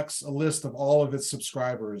and collects a list of all of its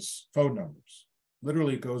subscribers' phone numbers.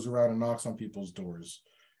 Literally goes around and knocks on people's doors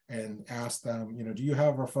and asks them, do you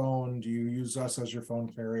have our phone? Do you use us as your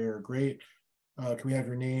phone carrier? Great. Can we have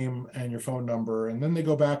your name and your phone number? And then they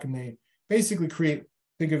go back and they basically create,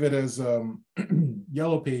 think of it as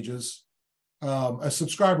yellow pages, a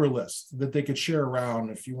subscriber list that they could share around.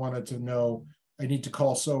 If you wanted to know, I need to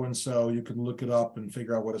call so-and-so, you can look it up and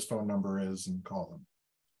figure out what his phone number is and call them.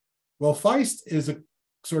 Well, Feist is a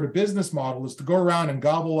sort of business model, is to go around and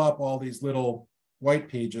gobble up all these little white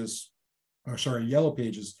pages, or sorry, yellow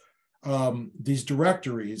pages, these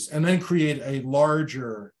directories, and then create a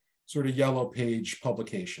larger sort of yellow page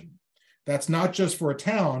publication. That's not just for a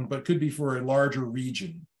town, but could be for a larger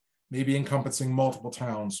region, maybe encompassing multiple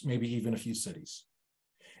towns, maybe even a few cities.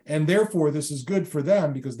 And therefore, this is good for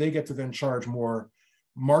them because they get to then charge more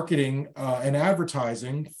marketing and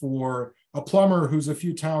advertising for a plumber who's a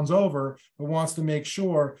few towns over, but wants to make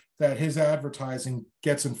sure that his advertising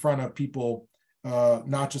gets in front of people,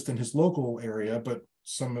 not just in his local area, but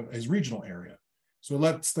some of his regional area. So it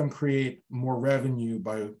lets them create more revenue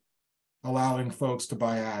by allowing folks to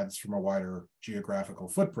buy ads from a wider geographical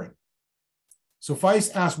footprint. So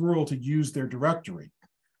Feist asked Rural to use their directory.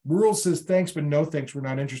 Rural says, thanks, but no thanks. We're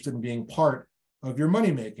not interested in being part of your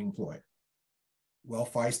money-making ploy. Well,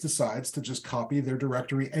 Feist decides to just copy their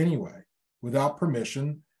directory anyway. Without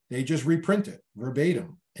permission, they just reprint it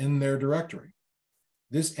verbatim in their directory.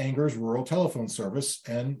 This angers Rural Telephone Service,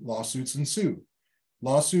 and lawsuits ensue.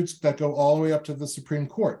 Lawsuits that go all the way up to the Supreme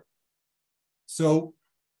Court. So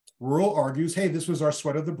Rural argues, hey, this was our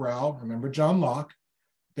sweat of the brow. Remember John Locke?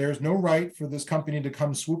 There's no right for this company to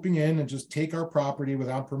come swooping in and just take our property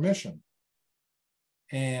without permission.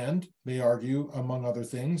 And they argue, among other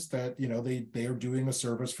things, that they are doing a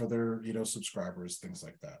service for their subscribers, things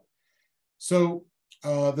like that. So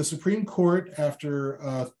the Supreme Court,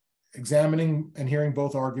 after examining and hearing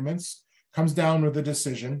both arguments, comes down with a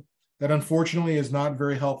decision that unfortunately is not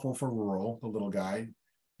very helpful for Rural, the little guy,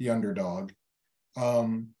 the underdog,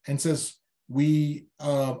 and says, we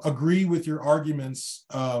agree with your arguments,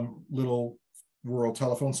 little Rural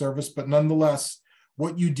Telephone Service, but nonetheless,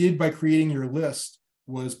 what you did by creating your list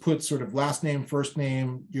was put sort of last name, first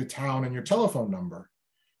name, your town, and your telephone number.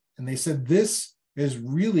 And they said, this is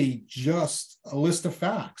really just a list of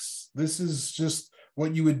facts. This is just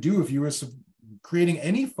what you would do if you were creating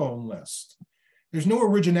any phone list. There's no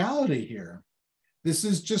originality here. This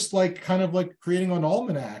is just kind of like creating an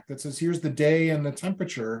almanac that says, here's the day and the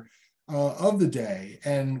temperature of the day.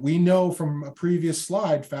 And we know from a previous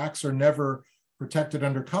slide, facts are never protected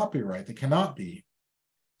under copyright. They cannot be.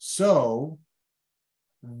 So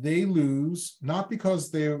they lose, not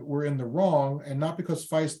because they were in the wrong and not because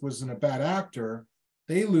Feist was a bad actor.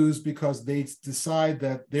 They lose because they decide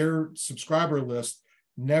that their subscriber list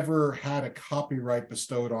never had a copyright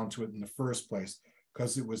bestowed onto it in the first place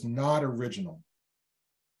because it was not original.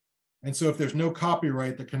 And so if there's no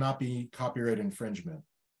copyright, there cannot be copyright infringement.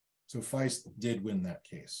 So Feist did win that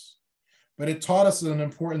case. But it taught us an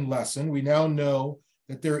important lesson. We now know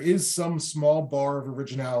that there is some small bar of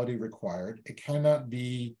originality required. It cannot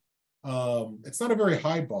be, it's not a very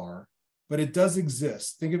high bar, but it does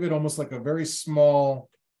exist. Think of it almost like a very small,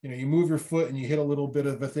 you move your foot and you hit a little bit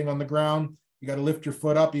of a thing on the ground. You got to lift your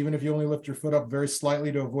foot up. Even if you only lift your foot up very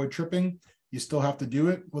slightly to avoid tripping, you still have to do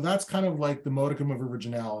it. Well, that's kind of like the modicum of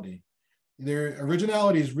originality. Their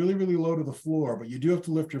originality is really, really low to the floor, but you do have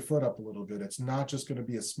to lift your foot up a little bit. It's not just going to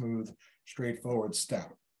be a smooth, straightforward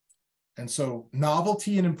step. And so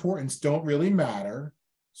novelty and importance don't really matter.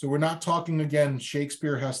 So we're not talking, again,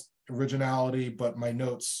 Shakespeare has originality, but my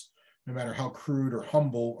notes, no matter how crude or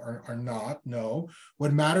humble, are not. No.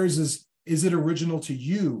 What matters is it original to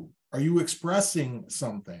you? Are you expressing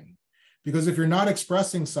something? Because if you're not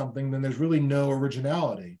expressing something, then there's really no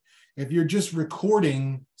originality. If you're just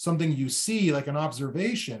recording something you see, like an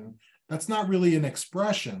observation, that's not really an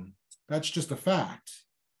expression. That's just a fact.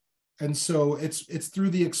 And so it's through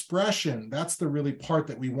the expression. That's the really part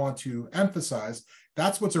that we want to emphasize.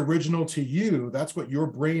 That's what's original to you. That's what your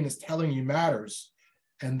brain is telling you matters.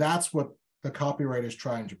 And that's what the copyright is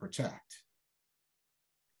trying to protect.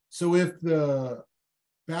 So if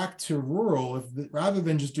back to rural, rather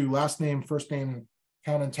than just do last name, first name,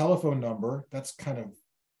 town, and telephone number, that's kind of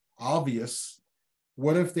obvious.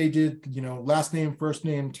 What if they did, last name, first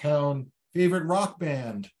name, town, favorite rock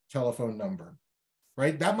band, telephone number,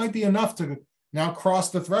 right? That might be enough to now cross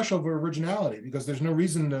the threshold of originality, because there's no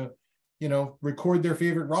reason to, record their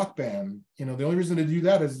favorite rock band. The only reason to do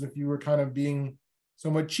that is if you were kind of being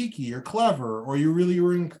somewhat cheeky or clever, or you really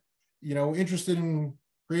were, interested in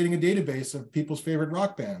creating a database of people's favorite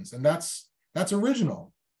rock bands. And that's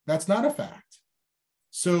original. That's not a fact.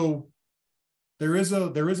 So there is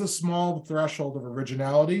a small threshold of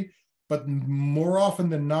originality, but more often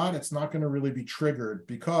than not, it's not going to really be triggered,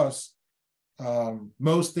 because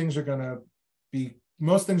most things are going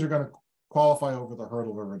to qualify over the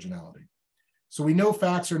hurdle of originality. So we know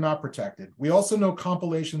facts are not protected. We also know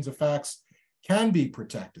compilations of facts can be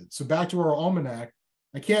protected. So back to our almanac,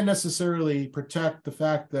 I can't necessarily protect the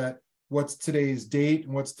fact that what's today's date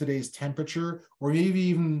and what's today's temperature, or maybe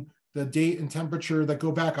even the date and temperature that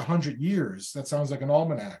go back 100 years. That sounds like an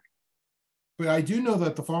almanac. But I do know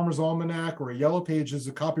that the Farmer's Almanac or a Yellow Page is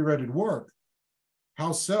a copyrighted work.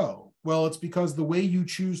 How so? Well, it's because the way you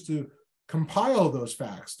choose to compile those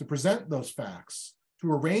facts, to present those facts,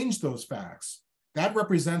 to arrange those facts, that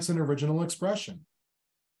represents an original expression.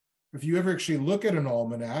 If you ever actually look at an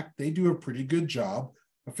almanac, they do a pretty good job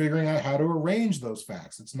of figuring out how to arrange those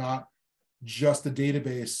facts. It's not just a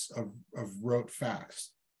database of rote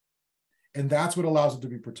facts. And that's what allows it to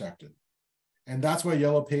be protected. And that's why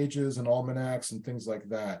Yellow Pages and almanacs and things like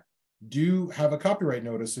that do have a copyright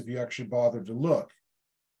notice if you actually bother to look.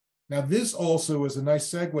 Now, this also is a nice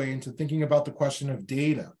segue into thinking about the question of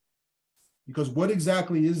data. Because what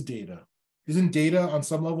exactly is data? Isn't data on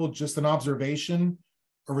some level just an observation,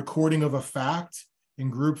 a recording of a fact in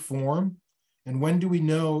group form? And when do we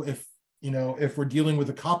know if we're dealing with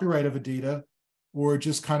a copyright of a data, or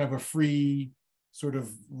just kind of a free sort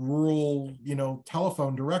of rural,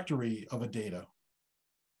 telephone directory of a data?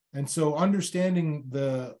 And so understanding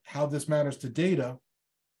how this matters to data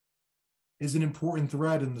is an important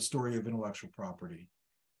thread in the story of intellectual property.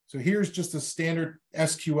 So here's just a standard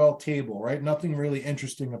SQL table, right? Nothing really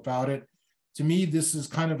interesting about it. To me, this is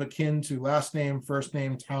kind of akin to last name, first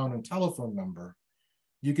name, town, and telephone number.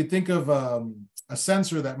 You could think of a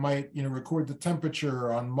sensor that might, record the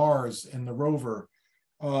temperature on Mars in the rover.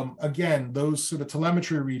 Again, those sort of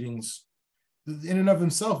telemetry readings, in and of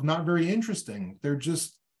themselves, not very interesting. They're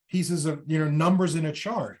just pieces of, numbers in a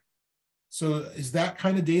chart. So is that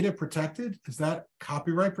kind of data protected? Is that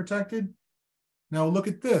copyright protected? Now look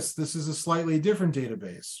at this. This is a slightly different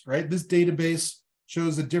database, right? This database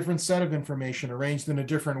shows a different set of information arranged in a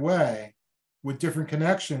different way with different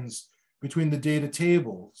connections between the data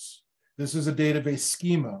tables. This is a database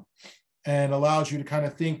schema and allows you to kind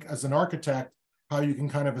of think as an architect how you can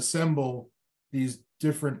kind of assemble these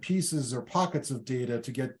different pieces or pockets of data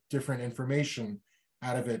to get different information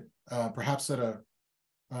out of it, perhaps at a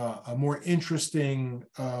more interesting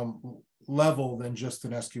level than just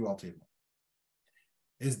an SQL table.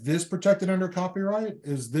 Is this protected under copyright?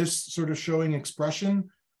 Is this sort of showing expression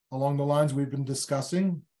along the lines we've been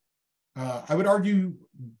discussing? I would argue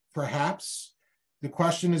perhaps. The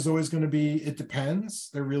question is always going to be, it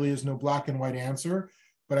depends. There really is no black and white answer,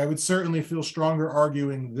 but I would certainly feel stronger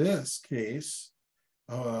arguing this case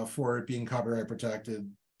for it being copyright protected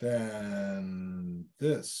than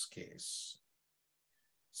this case.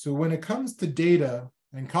 So when it comes to data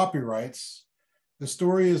and copyrights, the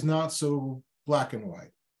story is not so black and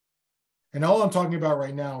white. And all I'm talking about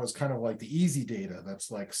right now is kind of like the easy data,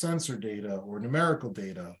 that's like sensor data or numerical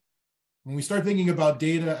data. When we start thinking about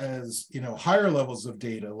data as, higher levels of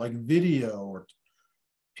data like video or,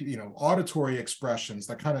 auditory expressions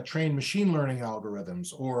that kind of train machine learning algorithms,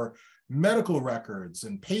 or medical records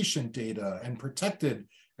and patient data and protected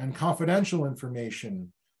and confidential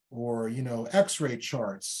information, or, X-ray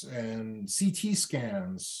charts and CT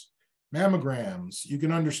scans, mammograms, you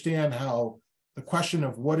can understand how the question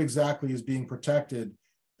of what exactly is being protected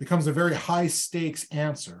becomes a very high stakes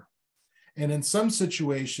answer. And in some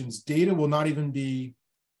situations, data will not even be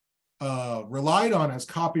relied on as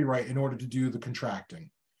copyright in order to do the contracting.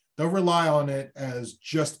 They'll rely on it as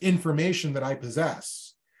just information that I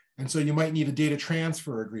possess. And so you might need a data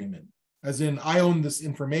transfer agreement, as in, I own this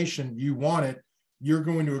information, you want it, you're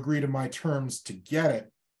going to agree to my terms to get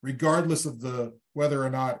it, regardless of whether or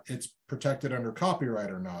not it's protected under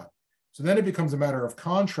copyright or not. So then it becomes a matter of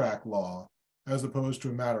contract law as opposed to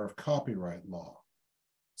a matter of copyright law.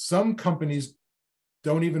 Some companies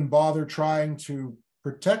don't even bother trying to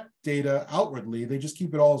protect data outwardly. They just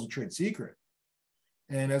keep it all as a trade secret.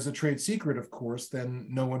 And as a trade secret, of course, then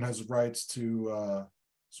no one has rights to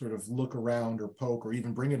sort of look around or poke or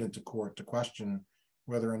even bring it into court to question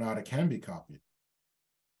whether or not it can be copied.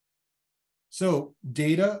 So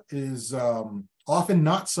data is often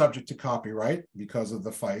not subject to copyright because of the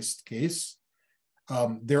Feist case.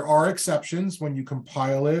 There are exceptions when you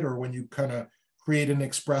compile it or when you kind of create an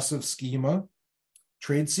expressive schema.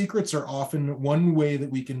 Trade secrets are often one way that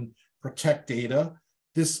we can protect data.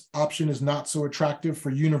 This option is not so attractive for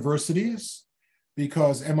universities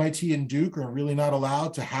because MIT and Duke are really not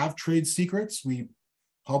allowed to have trade secrets. We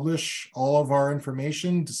publish all of our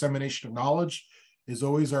information. Dissemination of knowledge is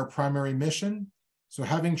always our primary mission. So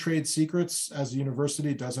having trade secrets as a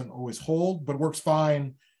university doesn't always hold, but works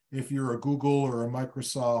fine if you're a Google or a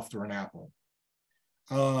Microsoft or an Apple.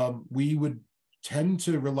 We would tend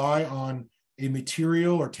to rely on a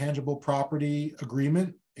material or tangible property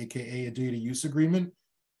agreement, aka a data use agreement,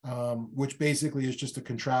 which basically is just a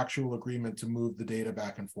contractual agreement to move the data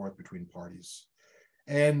back and forth between parties.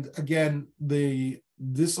 And again,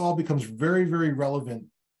 this all becomes very, very relevant,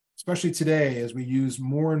 especially today as we use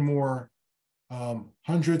more and more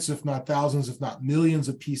hundreds, if not thousands, if not millions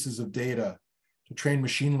of pieces of data to train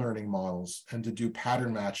machine learning models and to do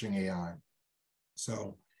pattern matching AI.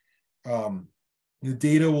 So the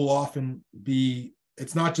data will often be,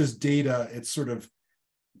 it's not just data, it's sort of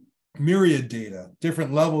myriad data,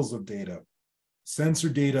 different levels of data, sensor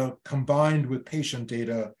data combined with patient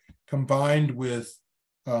data, combined with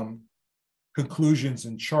conclusions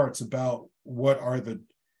and charts about what are the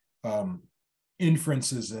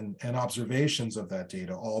inferences and observations of that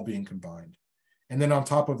data all being combined. And then on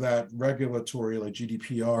top of that, regulatory like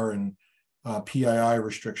GDPR and PII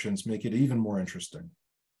restrictions make it even more interesting.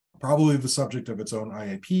 Probably the subject of its own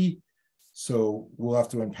IAP. So we'll have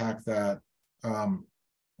to unpack that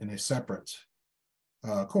in a separate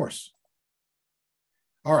course.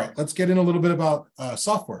 All right, let's get in a little bit about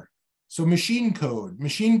software. So machine code,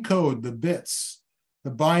 the bits,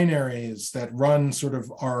 the binaries that run sort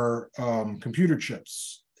of our computer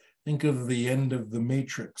chips. Think of the end of the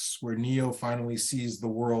Matrix where Neo finally sees the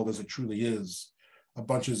world as it truly is, a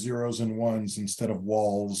bunch of zeros and ones instead of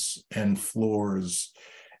walls and floors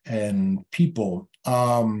and people.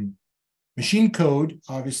 Machine code,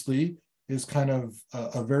 obviously, is kind of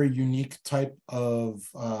a very unique type of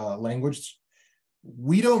language.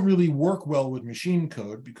 We don't really work well with machine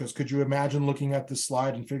code because could you imagine looking at this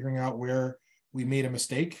slide and figuring out where we made a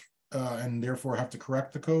mistake and therefore have to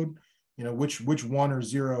correct the code? You know, which one or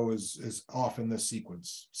zero is off in this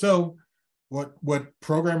sequence. So what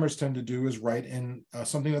programmers tend to do is write in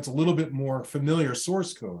something that's a little bit more familiar,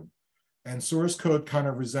 source code. And source code kind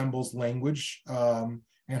of resembles language and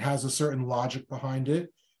has a certain logic behind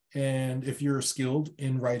it. And if you're skilled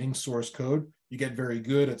in writing source code, you get very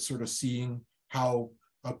good at sort of seeing how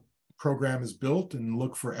a program is built and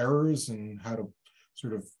look for errors and how to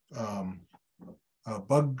sort of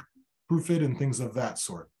bug proof it and things of that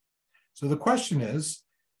sort. So the question is,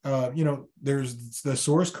 there's the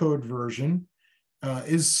source code version.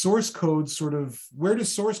 Is source code sort of, where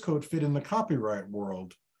does source code fit in the copyright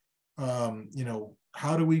world?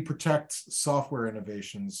 How do we protect software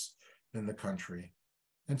innovations in the country?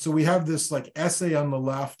 And so we have this like essay on the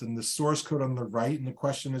left and the source code on the right. And the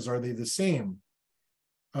question is, are they the same?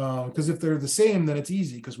 Because if they're the same, then it's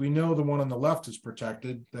easy because we know the one on the left is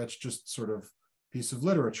protected. That's just sort of a piece of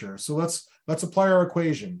literature. So let's apply our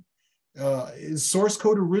equation. Is source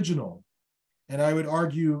code original? And I would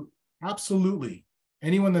argue absolutely.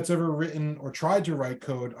 Anyone that's ever written or tried to write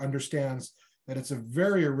code understands that it's a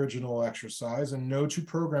very original exercise, and no two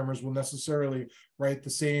programmers will necessarily write the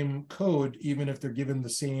same code, even if they're given the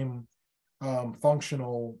same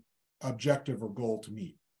functional objective or goal to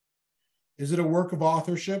meet. Is it a work of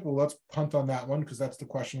authorship? Well, let's punt on that one because that's the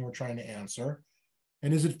question we're trying to answer.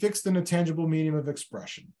 And is it fixed in a tangible medium of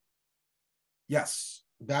expression? Yes,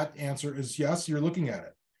 that answer is yes, you're looking at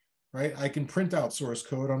it, right? I can print out source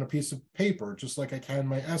code on a piece of paper, just like I can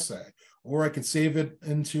my essay, or I could save it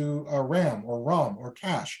into a RAM or ROM or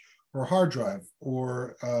cache or hard drive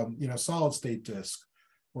or solid state disk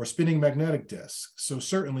or spinning magnetic disk. So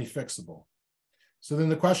certainly fixable. So then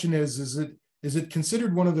the question is it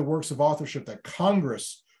considered one of the works of authorship that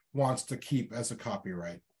Congress wants to keep as a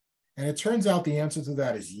copyright? And it turns out the answer to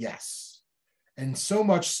that is yes. And so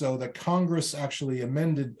much so that Congress actually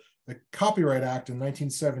amended the Copyright Act in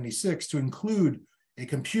 1976 to include a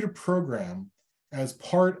computer program as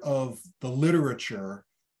part of the literature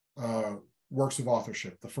works of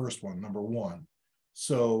authorship, the first one, number one.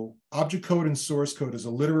 So object code and source code is a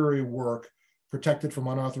literary work protected from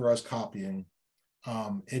unauthorized copying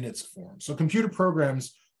in its form. So computer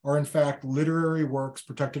programs are in fact literary works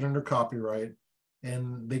protected under copyright,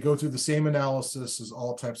 and they go through the same analysis as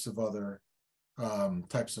all types of other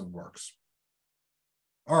types of works.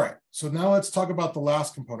 All right, so now let's talk about the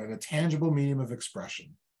last component, a tangible medium of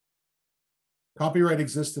expression. Copyright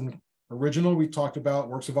exists in original, we talked about,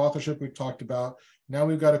 works of authorship, we've talked about. Now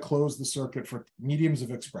we've got to close the circuit for mediums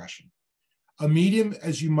of expression. A medium,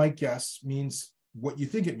 as you might guess, means what you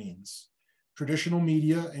think it means. Traditional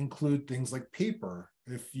media include things like paper.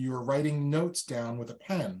 If you're writing notes down with a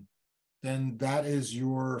pen, then that is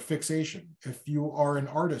your fixation. If you are an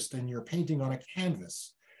artist and you're painting on a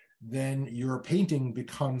canvas, then your painting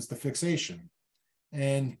becomes the fixation,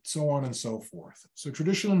 and so on and so forth. So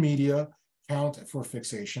traditional media count for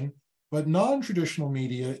fixation, but non-traditional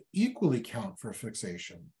media equally count for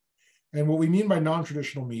fixation. And what we mean by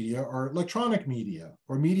non-traditional media are electronic media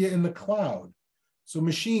or media in the cloud. So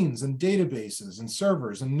machines and databases and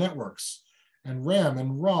servers and networks and RAM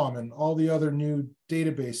and ROM and all the other new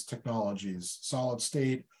database technologies, solid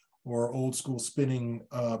state or old school spinning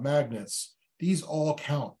magnets, these all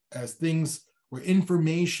count as things where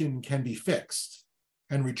information can be fixed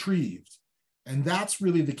and retrieved. And that's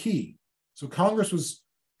really the key. So Congress was,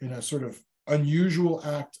 in a sort of unusual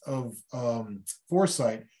act of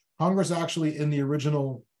foresight, Congress actually in the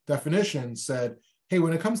original definition said, hey,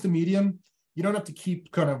 when it comes to medium, you don't have to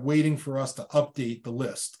keep kind of waiting for us to update the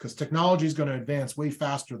list because technology is going to advance way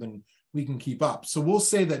faster than we can keep up. So we'll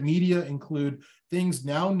say that media include things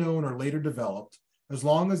now known or later developed, as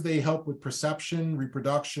long as they help with perception,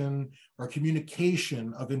 reproduction, or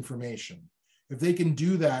communication of information. If they can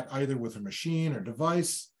do that either with a machine or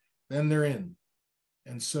device, then they're in.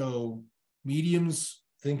 And so mediums,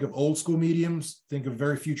 think of old school mediums, think of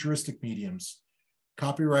very futuristic mediums.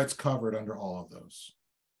 Copyright's covered under all of those.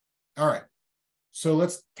 All right, so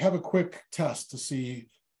let's have a quick test to see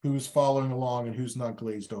who's following along and who's not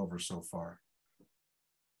glazed over so far.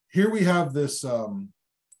 Here we have this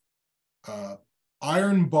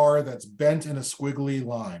iron bar that's bent in a squiggly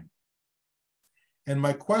line. And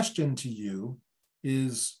my question to you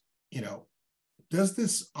is, does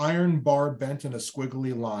this iron bar bent in a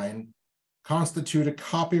squiggly line constitute a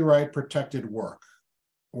copyright protected work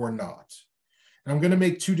or not? And I'm going to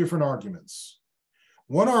make two different arguments.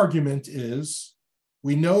 One argument is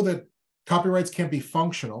we know that copyrights can't be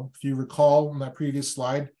functional. If you recall on that previous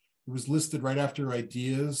slide, it was listed right after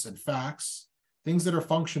ideas and facts. Things that are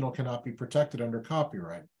functional cannot be protected under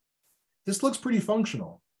copyright. This looks pretty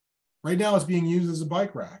functional. Right now it's being used as a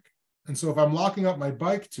bike rack. And so if I'm locking up my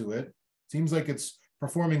bike to it, seems like it's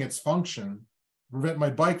performing its function to prevent my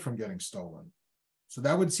bike from getting stolen. So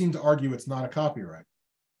that would seem to argue it's not a copyright.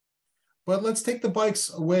 But let's take the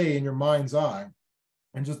bikes away in your mind's eye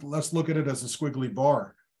and just let's look at it as a squiggly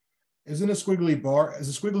bar. Is a squiggly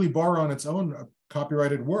bar on its own a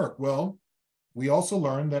copyrighted work? Well, we also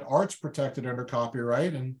learned that art's protected under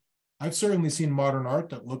copyright, and I've certainly seen modern art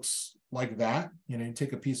that looks like that. You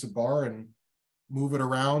take a piece of bar and move it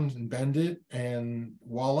around and bend it, and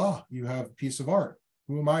voila, you have a piece of art.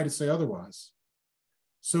 Who am I to say otherwise?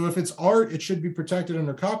 So if it's art, it should be protected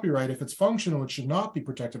under copyright. If it's functional, it should not be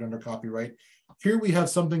protected under copyright. Here we have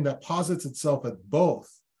something that posits itself at both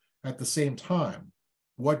at the same time.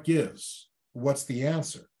 What gives? What's the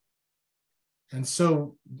answer? And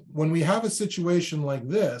so when we have a situation like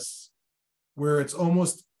this, where it's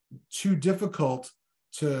almost too difficult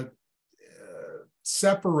to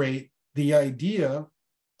separate the idea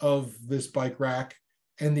of this bike rack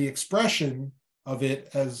and the expression of it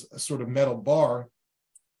as a sort of metal bar,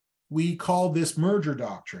 we call this merger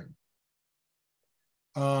doctrine.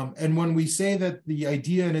 And when we say that the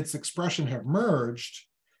idea and its expression have merged,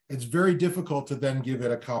 it's very difficult to then give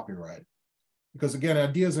it a copyright. Because again,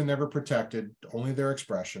 ideas are never protected, only their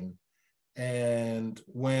expression. And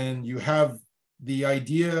when you have the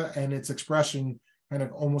idea and its expression kind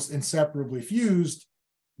of almost inseparably fused,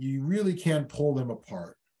 you really can't pull them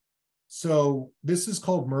apart. So this is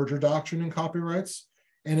called merger doctrine in copyrights.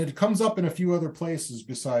 And it comes up in a few other places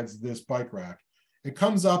besides this bike rack. It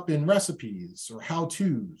comes up in recipes or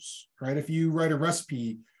how-tos, right? If you write a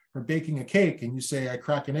recipe for baking a cake and you say, I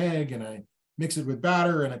crack an egg and I mix it with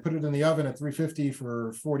batter and I put it in the oven at 350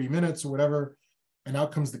 for 40 minutes or whatever, and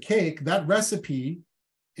out comes the cake, that recipe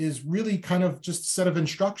is really kind of just a set of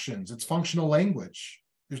instructions. It's functional language.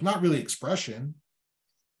 There's not really expression.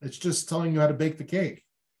 It's just telling you how to bake the cake,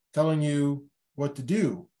 telling you what to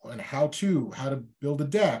do and how to build a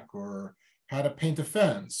deck or how to paint a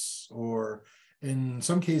fence or In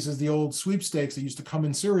some cases, the old sweepstakes that used to come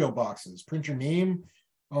in cereal boxes, print your name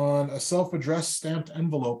on a self-addressed stamped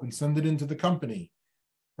envelope and send it into the company,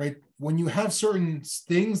 right? When you have certain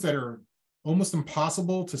things that are almost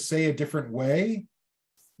impossible to say a different way,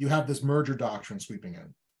 you have this merger doctrine sweeping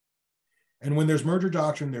in. And when there's merger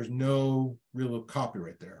doctrine, there's no real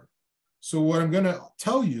copyright there. So what I'm going to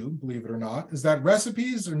tell you, believe it or not, is that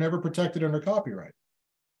recipes are never protected under copyright.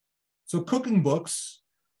 So cooking books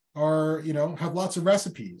are, have lots of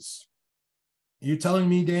recipes. Are you telling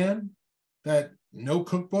me, Dan, that no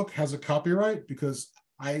cookbook has a copyright? Because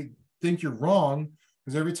I think you're wrong,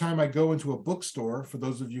 because every time I go into a bookstore, for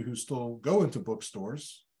those of you who still go into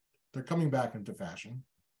bookstores, they're coming back into fashion.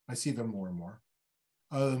 I see them more and more.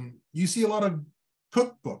 You see a lot of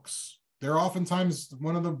cookbooks. They're oftentimes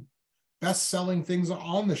one of the best-selling things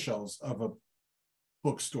on the shelves of a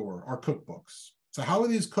bookstore are cookbooks. So how are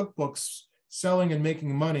these cookbooks selling and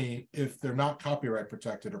making money if they're not copyright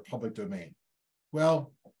protected or public domain?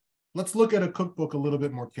 Well, let's look at a cookbook a little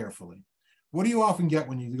bit more carefully. What do you often get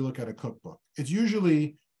when you look at a cookbook? It's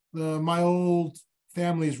usually my old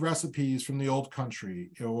family's recipes from the old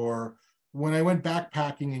country, or when I went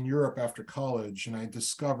backpacking in Europe after college and I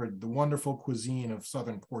discovered the wonderful cuisine of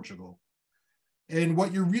southern Portugal. And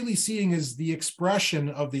what you're really seeing is the expression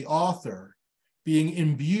of the author being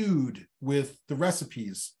imbued with the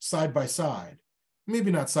recipes side by side.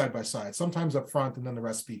 Maybe not side by side, sometimes up front and then the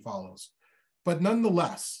recipe follows. But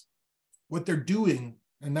nonetheless, what they're doing,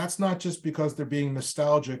 and that's not just because they're being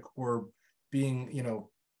nostalgic or being,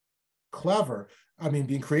 clever,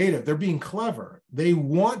 being creative, they're being clever. They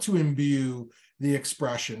want to imbue the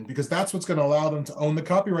expression because that's what's going to allow them to own the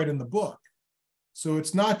copyright in the book. So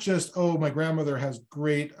it's not just, oh, my grandmother has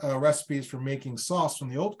great recipes for making sauce from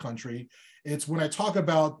the old country. It's when I talk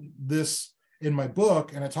about this in my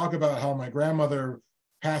book and I talk about how my grandmother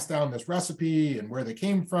passed down this recipe and where they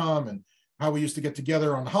came from and how we used to get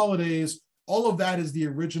together on holidays, all of that is the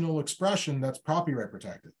original expression that's copyright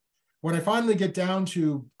protected. When I finally get down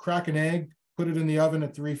to crack an egg, put it in the oven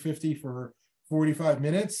at 350 for 45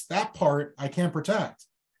 minutes, that part I can't protect.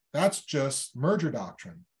 That's just merger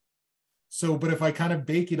doctrine. So, but if I kind of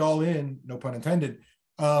bake it all in, no pun intended,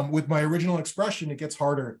 with my original expression, it gets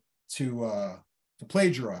harder to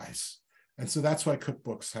plagiarize. And so that's why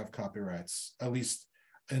cookbooks have copyrights, at least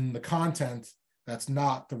in the content that's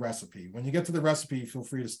not the recipe. When you get to the recipe, feel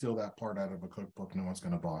free to steal that part out of a cookbook. No one's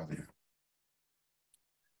going to bother you.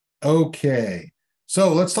 Okay,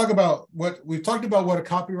 so let's talk about we've talked about what a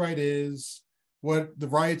copyright is, what the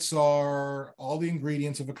rights are, all the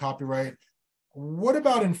ingredients of a copyright. What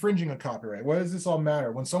about infringing a copyright? What does this all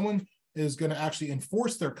matter? When someone is going to actually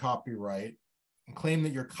enforce their copyright and claim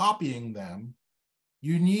that you're copying them,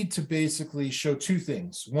 you need to basically show two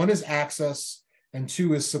things. One is access, and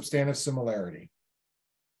two is substantive similarity.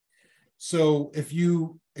 So if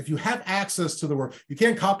you have access to the work, you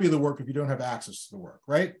can't copy the work if you don't have access to the work,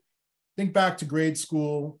 right? Think back to grade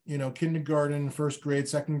school, kindergarten, first grade,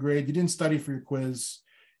 second grade. You didn't study for your quiz.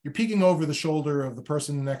 You're peeking over the shoulder of the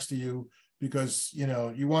person next to you because, you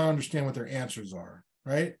want to understand what their answers are,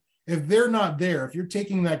 right? If they're not there, if you're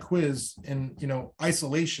taking that quiz in,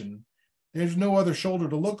 isolation, there's no other shoulder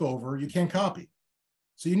to look over, you can't copy.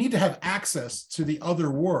 So you need to have access to the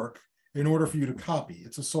other work in order for you to copy.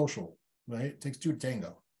 It's a social, right? It takes two to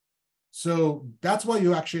tango. So that's why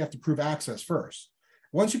you actually have to prove access first.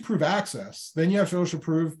 Once you prove access, then you have to also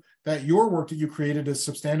prove that your work that you created is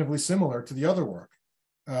substantively similar to the other work.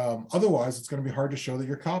 Otherwise, it's going to be hard to show that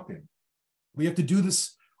you're copying. We have to do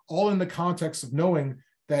this all in the context of knowing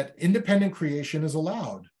that independent creation is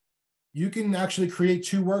allowed. You can actually create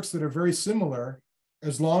two works that are very similar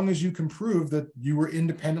as long as you can prove that you were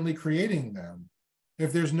independently creating them.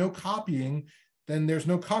 If there's no copying, then there's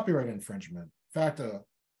no copyright infringement. In fact, a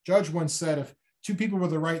judge once said, if two people were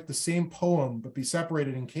to write the same poem but be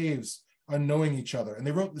separated in caves, unknowing each other, and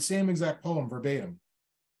they wrote the same exact poem verbatim,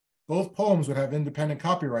 both poems would have independent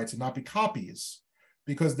copyrights and not be copies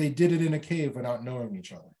because they did it in a cave without knowing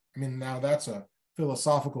each other. Now that's a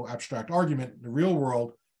philosophical abstract argument. In the real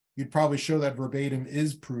world, you'd probably show that verbatim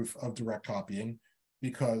is proof of direct copying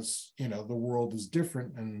because, the world is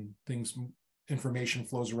different and information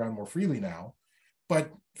flows around more freely now.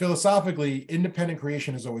 But philosophically, independent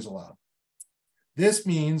creation is always allowed. This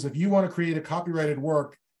means if you want to create a copyrighted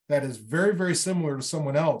work that is very, very similar to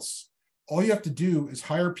someone else, all you have to do is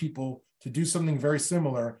hire people to do something very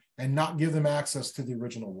similar and not give them access to the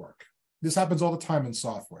original work. This happens all the time in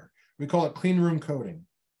software. We call it clean room coding.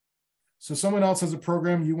 So someone else has a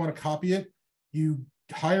program, you want to copy it, you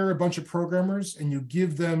hire a bunch of programmers and you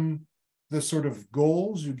give them the sort of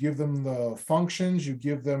goals, you give them the functions, you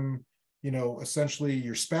give them essentially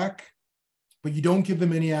your spec, but you don't give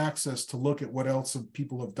them any access to look at what else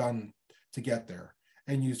people have done to get there.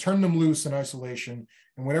 And you turn them loose in isolation,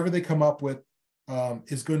 and whatever they come up with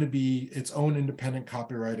is going to be its own independent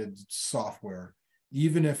copyrighted software,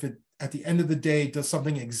 even if it, at the end of the day, does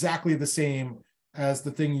something exactly the same as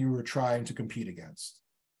the thing you were trying to compete against.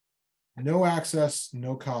 No access,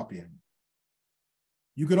 no copying.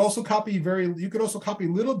 You could also copy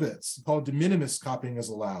little bits, called de minimis copying is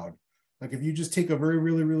allowed. Like if you just take a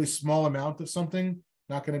really, really small amount of something,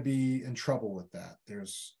 not going to be in trouble with that.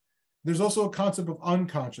 There's also a concept of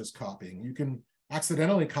unconscious copying. You can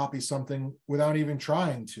accidentally copy something without even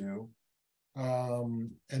trying to.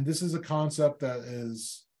 And this is a concept that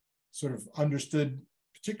is sort of understood,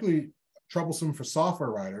 particularly troublesome for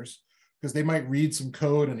software writers, because they might read some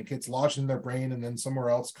code and it gets lodged in their brain and then somewhere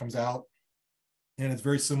else comes out. And it's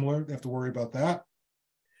very similar. They have to worry about that.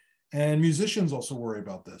 And musicians also worry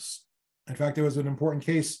about this. In fact, there was an important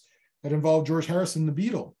case that involved George Harrison, the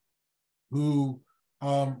Beatle, who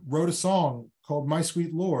wrote a song called My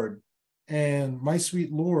Sweet Lord. And My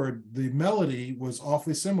Sweet Lord, the melody was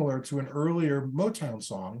awfully similar to an earlier Motown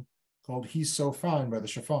song called He's So Fine by the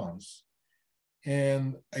Chiffons.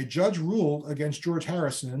 And a judge ruled against George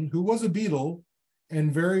Harrison, who was a Beatle,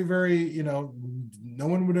 and very, very, no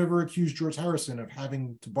one would ever accuse George Harrison of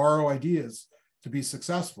having to borrow ideas to be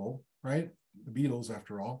successful, right? The Beatles,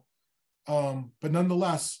 after all. But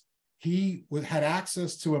nonetheless, he had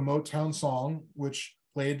access to a Motown song, which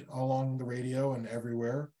played along the radio and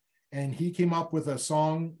everywhere. And he came up with a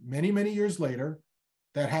song many, many years later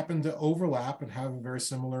that happened to overlap and have a very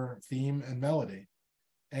similar theme and melody.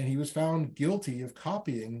 And he was found guilty of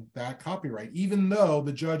copying that copyright, even though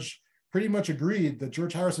the judge pretty much agreed that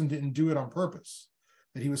George Harrison didn't do it on purpose,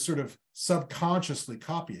 that he was sort of subconsciously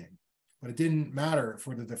copying. But it didn't matter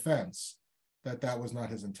for the defense that that was not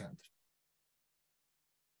his intent.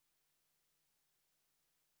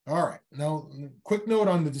 All right, now quick note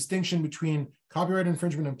on the distinction between copyright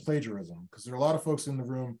infringement and plagiarism, because there are a lot of folks in the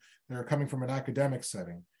room that are coming from an academic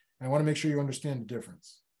setting. And I want to make sure you understand the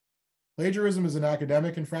difference. Plagiarism is an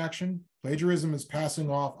academic infraction. Plagiarism is passing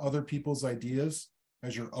off other people's ideas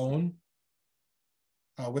as your own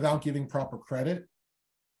without giving proper credit.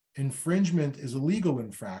 Infringement is a legal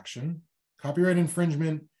infraction. Copyright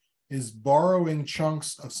infringement is borrowing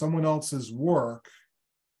chunks of someone else's work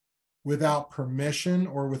without permission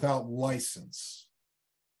or without license.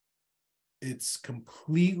 It's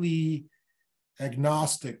completely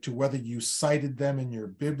agnostic to whether you cited them in your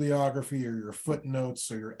bibliography or your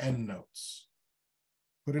footnotes or your endnotes.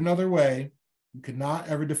 Put another way, you cannot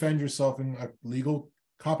ever defend yourself in a legal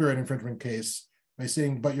copyright infringement case by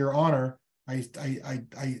saying, but Your Honor, I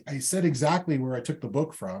said exactly where I took the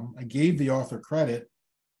book from. I gave the author credit.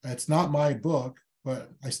 It's not my book, but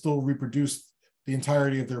I still reproduced the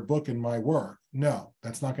entirety of their book in my work. No,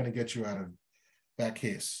 that's not going to get you out of that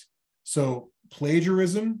case. So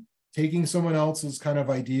plagiarism, taking someone else's kind of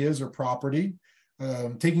ideas or property,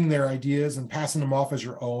 taking their ideas and passing them off as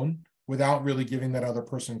your own without really giving that other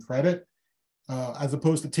person credit, as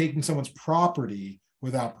opposed to taking someone's property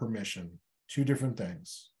without permission. Two different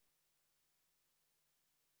things.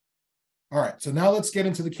 All right, so now let's get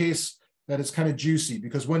into the case that is kind of juicy,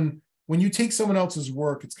 because when you take someone else's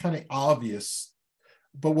work, it's kind of obvious.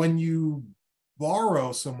 But when you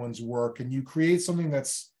borrow someone's work and you create something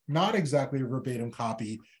that's not exactly a verbatim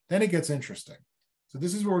copy, then it gets interesting. So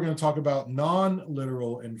this is where we're going to talk about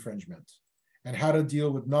non-literal infringement and how to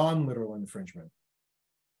deal with non-literal infringement.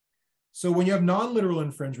 So when you have non-literal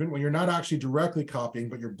infringement, when you're not actually directly copying,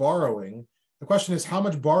 but you're borrowing, the question is how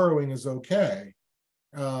much borrowing is okay,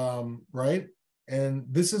 right? And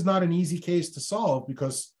this is not an easy case to solve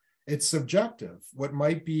because it's subjective. What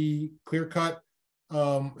might be clear-cut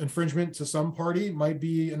infringement to some party might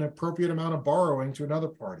be an appropriate amount of borrowing to another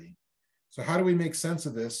party. So how do we make sense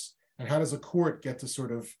of this? And how does a court get to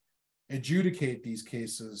sort of adjudicate these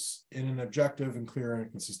cases in an objective and clear and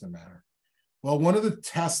consistent manner? Well, one of the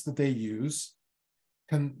tests that they use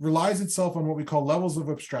relies itself on what we call levels of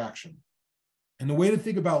abstraction. And the way to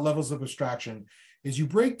think about levels of abstraction is you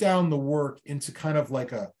break down the work into kind of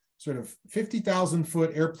like a sort of 50,000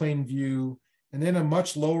 foot airplane view, and then a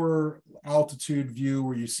much lower altitude view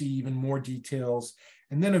where you see even more details,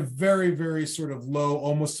 and then a very, very sort of low,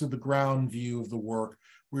 almost to the ground view of the work,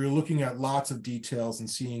 where you're looking at lots of details and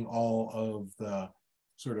seeing all of the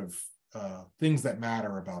sort of things that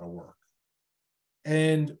matter about a work.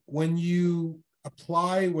 And when you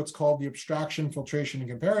apply what's called the abstraction, filtration, and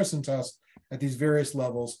comparison test at these various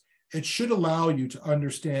levels, it should allow you to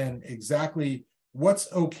understand exactly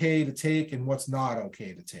what's okay to take and what's not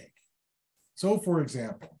okay to take. So for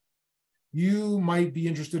example, You might be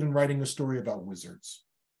interested in writing a story about wizards.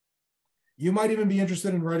 You might even be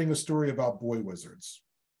interested in writing a story about boy wizards.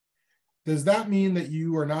 Does that mean that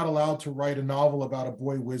you are not allowed to write a novel about a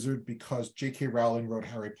boy wizard because J.K. Rowling wrote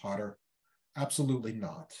Harry Potter? Absolutely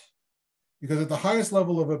not. Because at the highest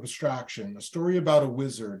level of abstraction, a story about a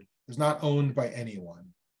wizard is not owned by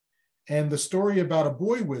anyone. And the story about a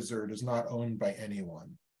boy wizard is not owned by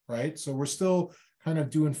anyone, right? So we're still kind of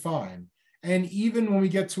doing fine. And even when we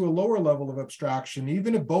get to a lower level of abstraction,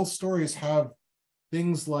 even if both stories have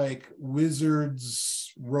things like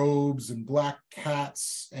wizards' robes and black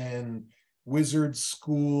cats and wizard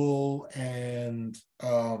school and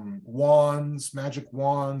wands, magic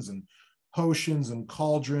wands and potions and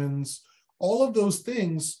cauldrons, all of those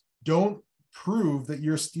things don't prove that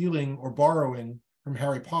you're stealing or borrowing from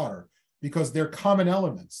Harry Potter because they're common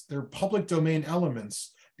elements. They're public domain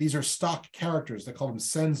elements. These are stock characters. They call them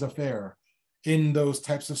scènes affaires in those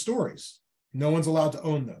types of stories. No one's allowed to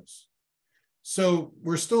own those. So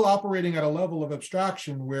we're still operating at a level of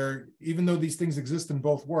abstraction where even though these things exist in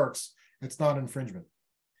both works, it's not infringement.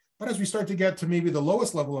 But as we start to get to maybe the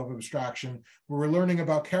lowest level of abstraction, where we're learning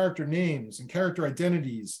about character names and character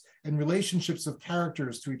identities and relationships of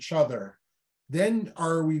characters to each other, then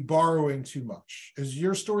are we borrowing too much? Is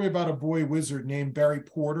your story about a boy wizard named Barry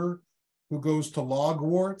Porter who goes to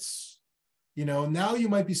Hogwarts? You know, now you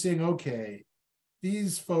might be saying, okay,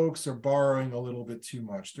 these folks are borrowing a little bit too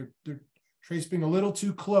much. They're tracing a little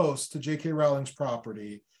too close to J.K. Rowling's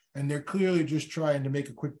property, and they're clearly just trying to make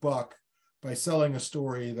a quick buck by selling a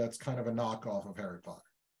story that's kind of a knockoff of Harry Potter.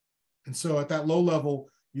 And so at that low level,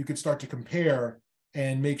 you could start to compare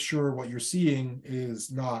and make sure what you're seeing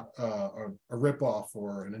is not a ripoff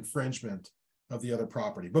or an infringement of the other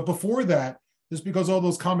property. But before that, just because all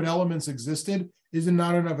those common elements existed isn't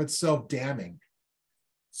not in of itself damning.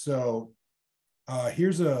 So here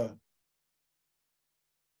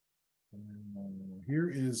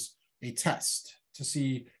is a test to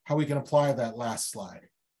see how we can apply that last slide.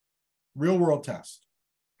 Real world test.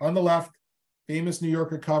 On the left, famous New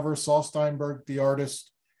Yorker cover, Saul Steinberg, the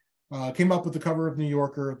artist, came up with the cover of New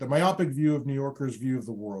Yorker, the myopic view of New Yorker's view of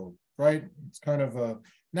the world, right? It's kind of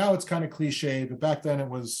now it's kind of cliche, but back then it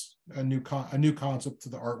was a new concept to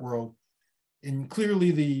the art world. And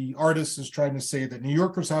clearly the artist is trying to say that New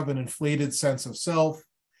Yorkers have an inflated sense of self.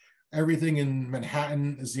 Everything in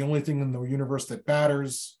Manhattan is the only thing in the universe that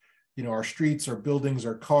matters. You know, our streets, our buildings,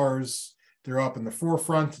 our cars, they're up in the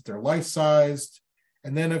forefront, they're life-sized.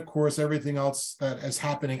 And then, of course, everything else that is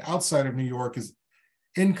happening outside of New York is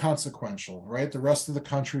inconsequential, right? The rest of the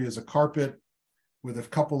country is a carpet with a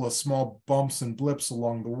couple of small bumps and blips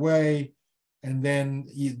along the way. And then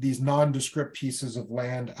these nondescript pieces of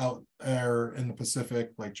land out there in the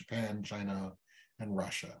Pacific, like Japan, China, and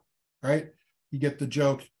Russia, right? You get the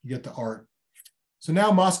joke, you get the art. So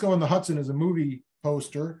now Moscow on the Hudson is a movie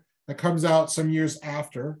poster that comes out some years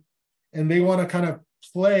after, and they want to kind of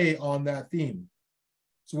play on that theme.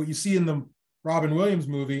 So what you see in the Robin Williams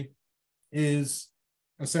movie is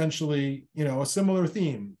essentially, you know, a similar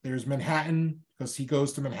theme. There's Manhattan, because he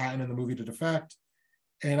goes to Manhattan in the movie to defect.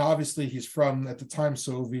 And obviously he's from, at the time,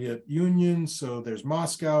 Soviet Union. So there's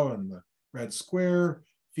Moscow and the Red Square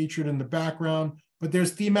featured in the background. But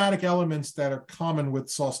there's thematic elements that are common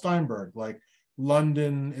with Saul Steinberg, like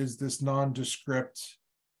London is this nondescript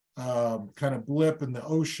kind of blip in the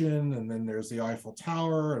ocean. And then there's the Eiffel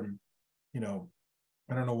Tower. And, you know,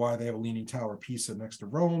 I don't know why they have a Leaning Tower Pisa next to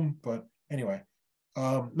Rome. But anyway,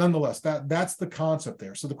 nonetheless, that's the concept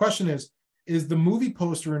there. So the question is the movie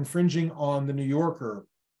poster infringing on the New Yorker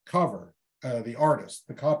cover, the artist,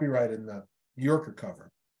 the copyright in the New Yorker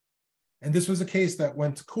cover? And this was a case that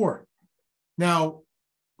went to court. Now,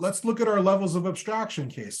 let's look at our levels of abstraction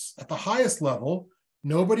case. At the highest level,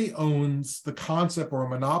 nobody owns the concept or a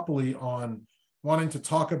monopoly on wanting to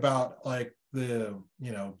talk about like the,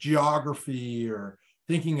 you know, geography or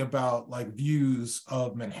thinking about like views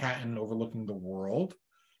of Manhattan overlooking the world.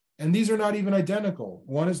 And these are not even identical.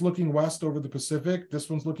 One is looking west over the Pacific. This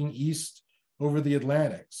one's looking east over the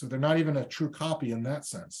Atlantic. So they're not even a true copy in that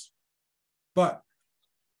sense. But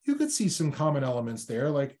you could see some common elements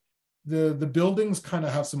there. Like the buildings kind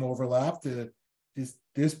of have some overlap.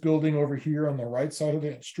 This building over here on the right side of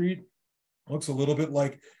the street looks a little bit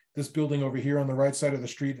like this building over here on the right side of the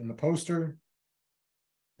street in the poster.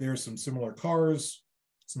 There's some similar cars,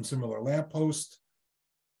 some similar lampposts.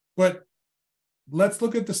 But let's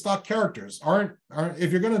look at the stock characters.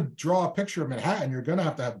 If you're going to draw a picture of Manhattan, you're going to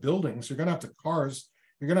have buildings, you're going to have cars,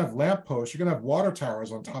 you're going to have lampposts, you're going to have water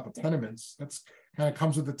towers on top of tenements. That's kind of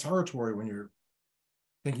comes with the territory when you're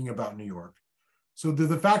thinking about New York. So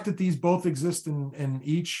the fact that these both exist in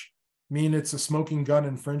each mean it's a smoking gun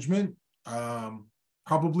infringement?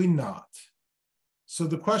 Probably not. So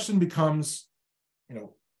the question becomes,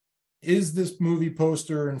 is this movie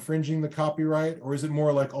poster infringing the copyright, or is it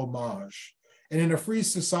more like homage? And in a free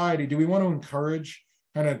society, do we want to encourage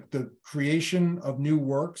kind of the creation of new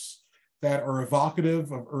works that are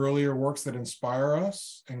evocative of earlier works that inspire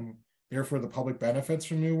us, and therefore the public benefits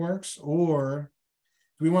from new works? Or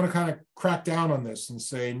do we want to kind of crack down on this and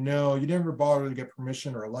say, no, you never bothered to get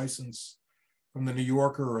permission or a license from the New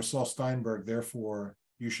Yorker or Saul Steinberg, therefore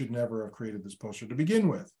you should never have created this poster to begin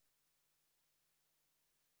with?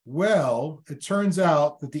 Well, it turns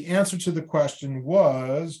out that the answer to the question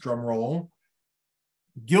was, drum roll,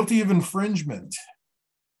 guilty of infringement.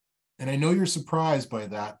 And I know you're surprised by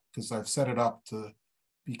that because I've set it up to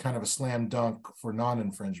be kind of a slam dunk for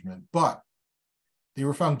non-infringement, but they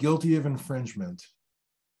were found guilty of infringement.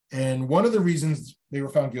 And one of the reasons they were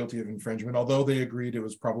found guilty of infringement, although they agreed it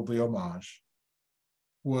was probably homage,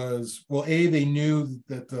 was, well, A, they knew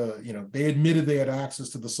that they admitted they had access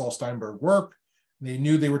to the Saul Steinberg work. They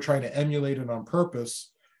knew they were trying to emulate it on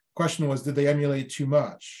purpose. The question was, did they emulate too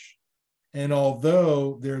much? And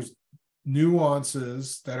although there's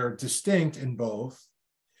nuances that are distinct in both,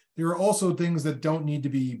 there are also things that don't need to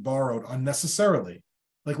be borrowed unnecessarily.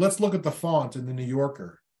 Like, let's look at the font in the New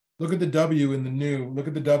Yorker. Look at the W in the New, look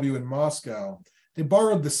at the W in Moscow. They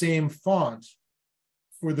borrowed the same font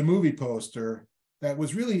for the movie poster that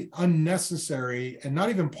was really unnecessary and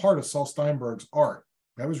not even part of Saul Steinberg's art.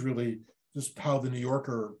 That was really just how the New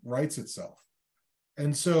Yorker writes itself.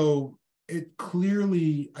 And so it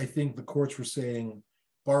clearly, I think the courts were saying,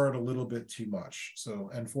 borrowed a little bit too much.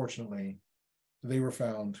 So unfortunately, they were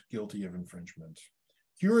found guilty of infringement.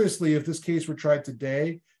 Curiously, if this case were tried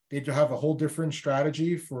today, they'd have a whole different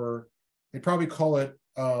strategy for, they'd probably call it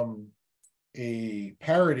a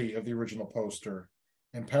parody of the original poster,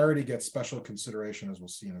 and parody gets special consideration, as we'll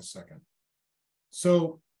see in a second.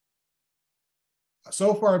 So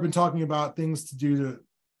far I've been talking about things to do to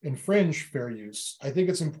infringe fair use. I think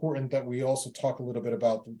it's important that we also talk a little bit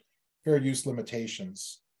about the fair use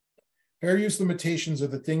limitations. Fair use limitations are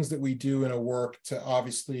the things that we do in a work to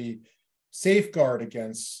obviously safeguard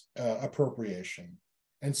against appropriation.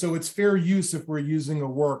 And so it's fair use if we're using a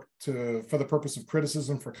work for the purpose of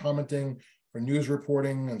criticism, for commenting, for news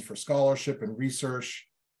reporting, and for scholarship and research.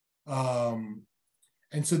 And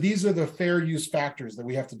so these are the fair use factors that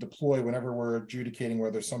we have to deploy whenever we're adjudicating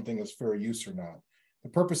whether something is fair use or not. The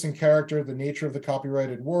purpose and character, the nature of the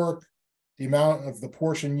copyrighted work, the amount of the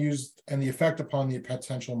portion used, and the effect upon the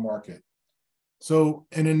potential market. So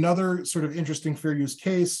in another sort of interesting fair use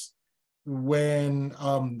case, when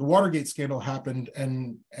the Watergate scandal happened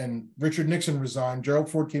and Richard Nixon resigned, Gerald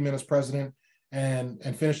Ford came in as president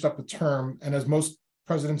and finished up the term. And as most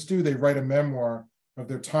presidents do, they write a memoir of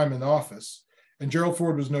their time in office. And Gerald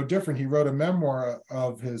Ford was no different. He wrote a memoir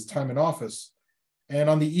of his time in office. And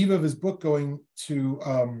on the eve of his book going to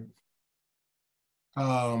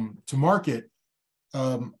market,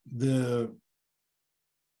 the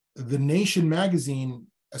Nation magazine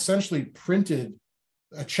essentially printed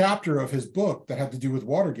a chapter of his book that had to do with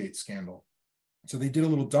Watergate scandal. So they did a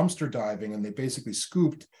little dumpster diving and they basically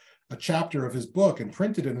scooped a chapter of his book and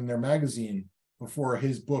printed it in their magazine before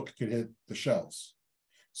his book could hit the shelves.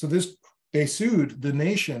 So they sued the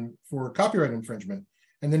Nation for copyright infringement.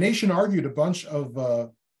 And the Nation argued a bunch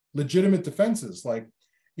of legitimate defenses, like,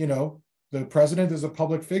 the president is a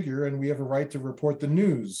public figure and we have a right to report the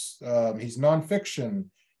news. He's nonfiction,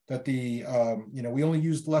 that we only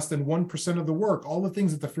used less than 1% of the work, all the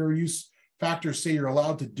things that the fair use factors say you're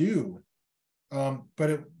allowed to do. But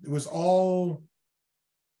it was all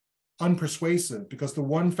unpersuasive because the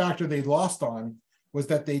one factor they lost on was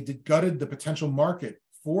that they gutted the potential market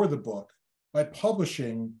for the book by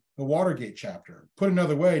publishing the Watergate chapter. Put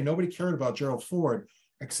another way, nobody cared about Gerald Ford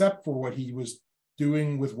except for what he was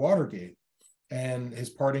doing with Watergate and his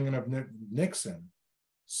pardoning of Nixon.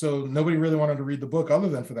 So nobody really wanted to read the book other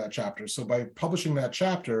than for that chapter. So by publishing that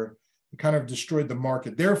chapter, it kind of destroyed the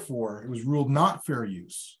market. Therefore, it was ruled not fair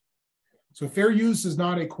use. So fair use is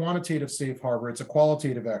not a quantitative safe harbor, it's a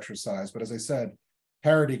qualitative exercise. But as I said,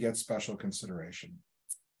 parody gets special consideration.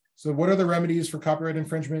 So what are the remedies for copyright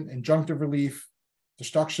infringement? Injunctive relief,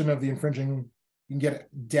 destruction of the infringing. You can get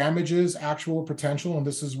damages, actual potential, and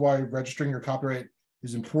this is why registering your copyright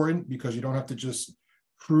is important, because you don't have to just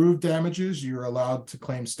prove damages. You're allowed to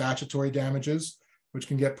claim statutory damages, which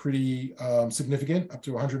can get pretty significant, up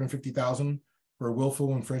to $150,000 for a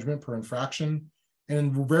willful infringement per infraction. And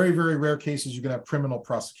in very, very rare cases, you can have criminal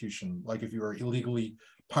prosecution, like if you are illegally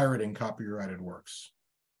pirating copyrighted works.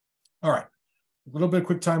 All right, a little bit of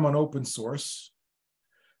quick time on open source.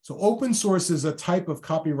 So open source is a type of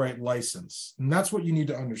copyright license, and that's what you need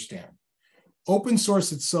to understand. Open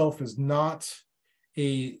source itself is not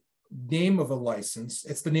a name of a license,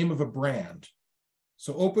 it's the name of a brand.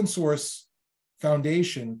 So Open Source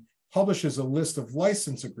Foundation publishes a list of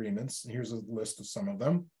license agreements, and here's a list of some of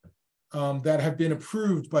them, that have been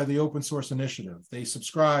approved by the Open Source Initiative. They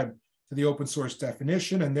subscribe to the open source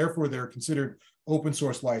definition, and therefore they're considered open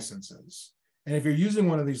source licenses. And if you're using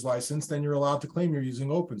one of these licenses, then you're allowed to claim you're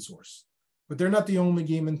using open source. But they're not the only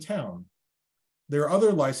game in town. There are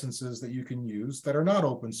other licenses that you can use that are not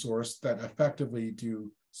open source that effectively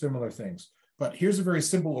do similar things. But here's a very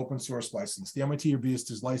simple open source license, the MIT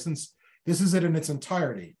Urbiste's license. This is it in its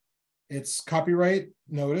entirety. It's copyright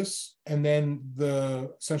notice, and then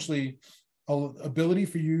the essentially ability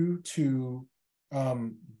for you to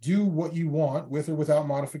do what you want with or without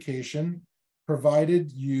modification,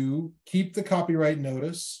 provided you keep the copyright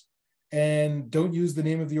notice and don't use the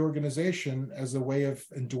name of the organization as a way of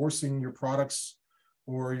endorsing your products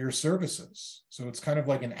or your services. So it's kind of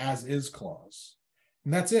like an as-is clause.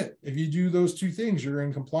 And that's it. If you do those two things, you're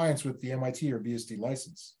in compliance with the MIT or BSD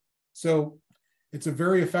license. So it's a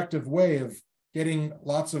very effective way of getting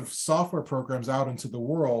lots of software programs out into the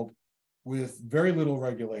world with very little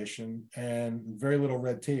regulation and very little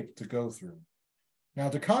red tape to go through. Now,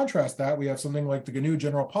 to contrast that, we have something like the GNU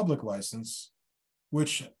General Public License,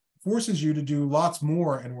 which forces you to do lots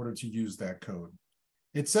more in order to use that code.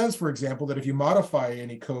 It says, for example, that if you modify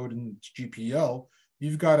any code in GPL,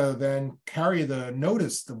 you've got to then carry the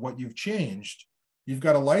notice of what you've changed. You've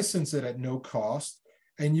got to license it at no cost,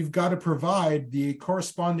 and you've got to provide the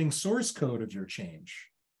corresponding source code of your change.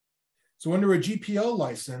 So under a GPL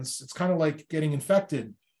license, it's kind of like getting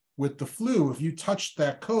infected with the flu. If you touch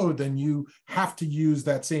that code, then you have to use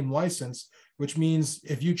that same license, which means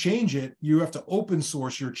if you change it, you have to open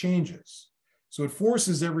source your changes. So it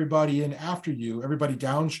forces everybody in after you, everybody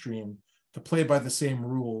downstream, to play by the same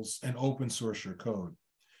rules and open source your code.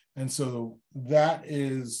 And so that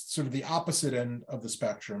is sort of the opposite end of the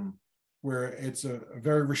spectrum, where it's a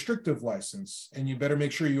very restrictive license, and you better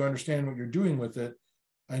make sure you understand what you're doing with it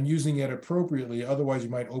and using it appropriately. Otherwise, you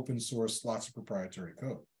might open source lots of proprietary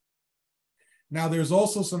code. Now, there's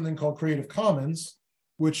also something called Creative Commons,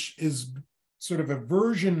 which is sort of a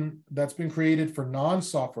version that's been created for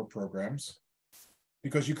non-software programs,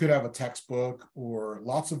 because you could have a textbook or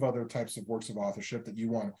lots of other types of works of authorship that you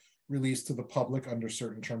want released to the public under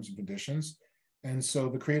certain terms and conditions. And so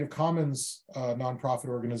the Creative Commons nonprofit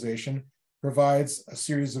organization provides a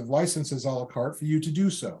series of licenses a la carte for you to do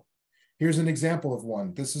so. Here's an example of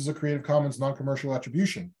one. This is a Creative Commons non-commercial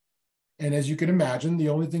attribution. And as you can imagine, the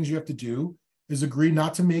only things you have to do is agree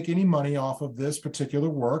not to make any money off of this particular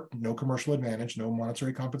work, no commercial advantage, no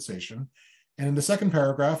monetary compensation. And in the second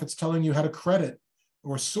paragraph, it's telling you how to credit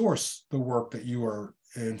or source the work that you are,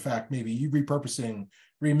 in fact, maybe repurposing,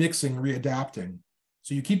 remixing, readapting.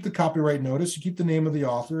 So you keep the copyright notice, you keep the name of the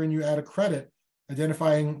author, and you add a credit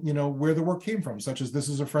identifying, where the work came from, such as this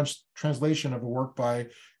is a French translation of a work by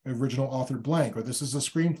original author blank, or this is a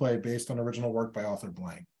screenplay based on original work by author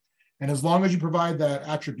blank. And as long as you provide that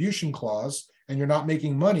attribution clause and you're not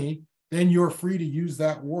making money, then you're free to use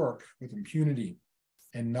that work with impunity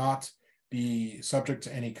and not be subject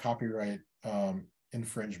to any copyright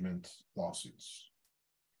infringement lawsuits.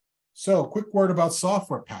 So, quick word about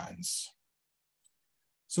software patents.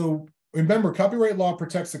 So remember, copyright law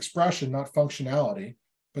protects expression, not functionality,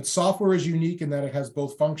 but software is unique in that it has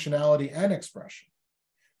both functionality and expression.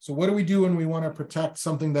 So what do we do when we want to protect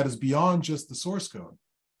something that is beyond just the source code,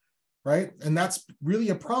 right? And that's really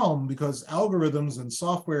a problem, because algorithms and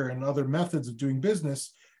software and other methods of doing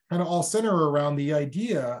business kind of all center around the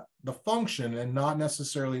idea, the function, and not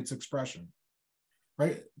necessarily its expression,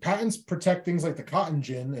 right? Patents protect things like the cotton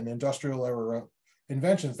gin and industrial era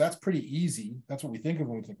inventions. That's pretty easy. That's what we think of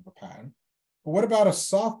when we think of a patent. But what about a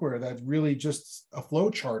software that's really just a flow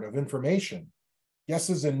chart of information,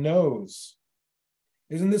 yeses and nos?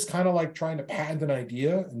 Isn't this kind of like trying to patent an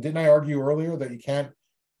idea? And didn't I argue earlier that you can't,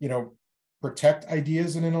 protect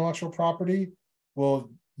ideas and intellectual property? Well,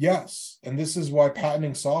 yes. And this is why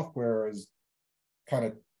patenting software is kind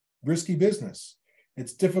of risky business.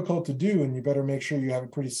 It's difficult to do, and you better make sure you have a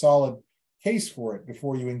pretty solid case for it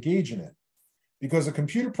before you engage in it. Because a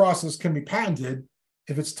computer process can be patented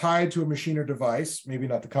if it's tied to a machine or device, maybe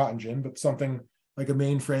not the cotton gin, but something like a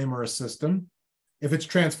mainframe or a system. If it's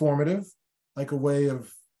transformative, like a way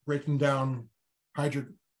of breaking down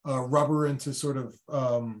rubber into sort of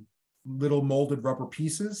little molded rubber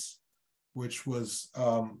pieces, which was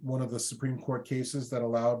one of the Supreme Court cases that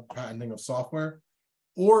allowed patenting of software.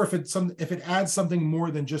 Or if it adds something more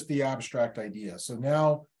than just the abstract idea. So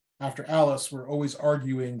now after Alice, we're always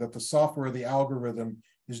arguing that the software, the algorithm,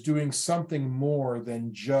 is doing something more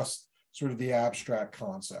than just sort of the abstract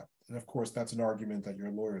concept. And of course, that's an argument that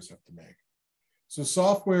your lawyers have to make. So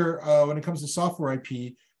software, when it comes to software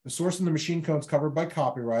IP, the source and the machine code is covered by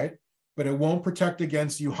copyright, but it won't protect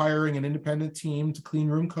against you hiring an independent team to clean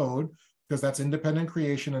room code, because that's independent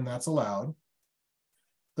creation and that's allowed.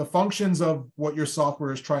 The functions of what your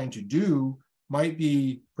software is trying to do might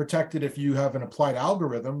be protected if you have an applied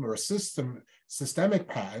algorithm or a systemic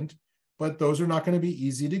patent, but those are not going to be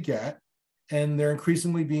easy to get. And they're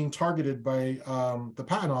increasingly being targeted by the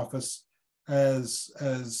patent office as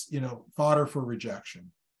fodder for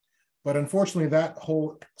rejection. But unfortunately, that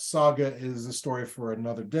whole saga is a story for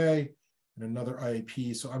another day and another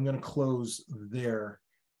IAP. So I'm going to close there.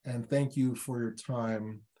 And thank you for your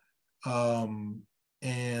time.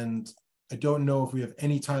 And I don't know if we have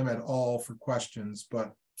any time at all for questions,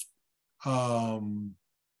 but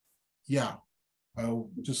yeah, I'll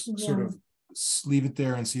just sort of leave it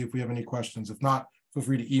there and see if we have any questions. If not, feel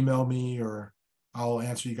free to email me or I'll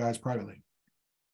answer you guys privately.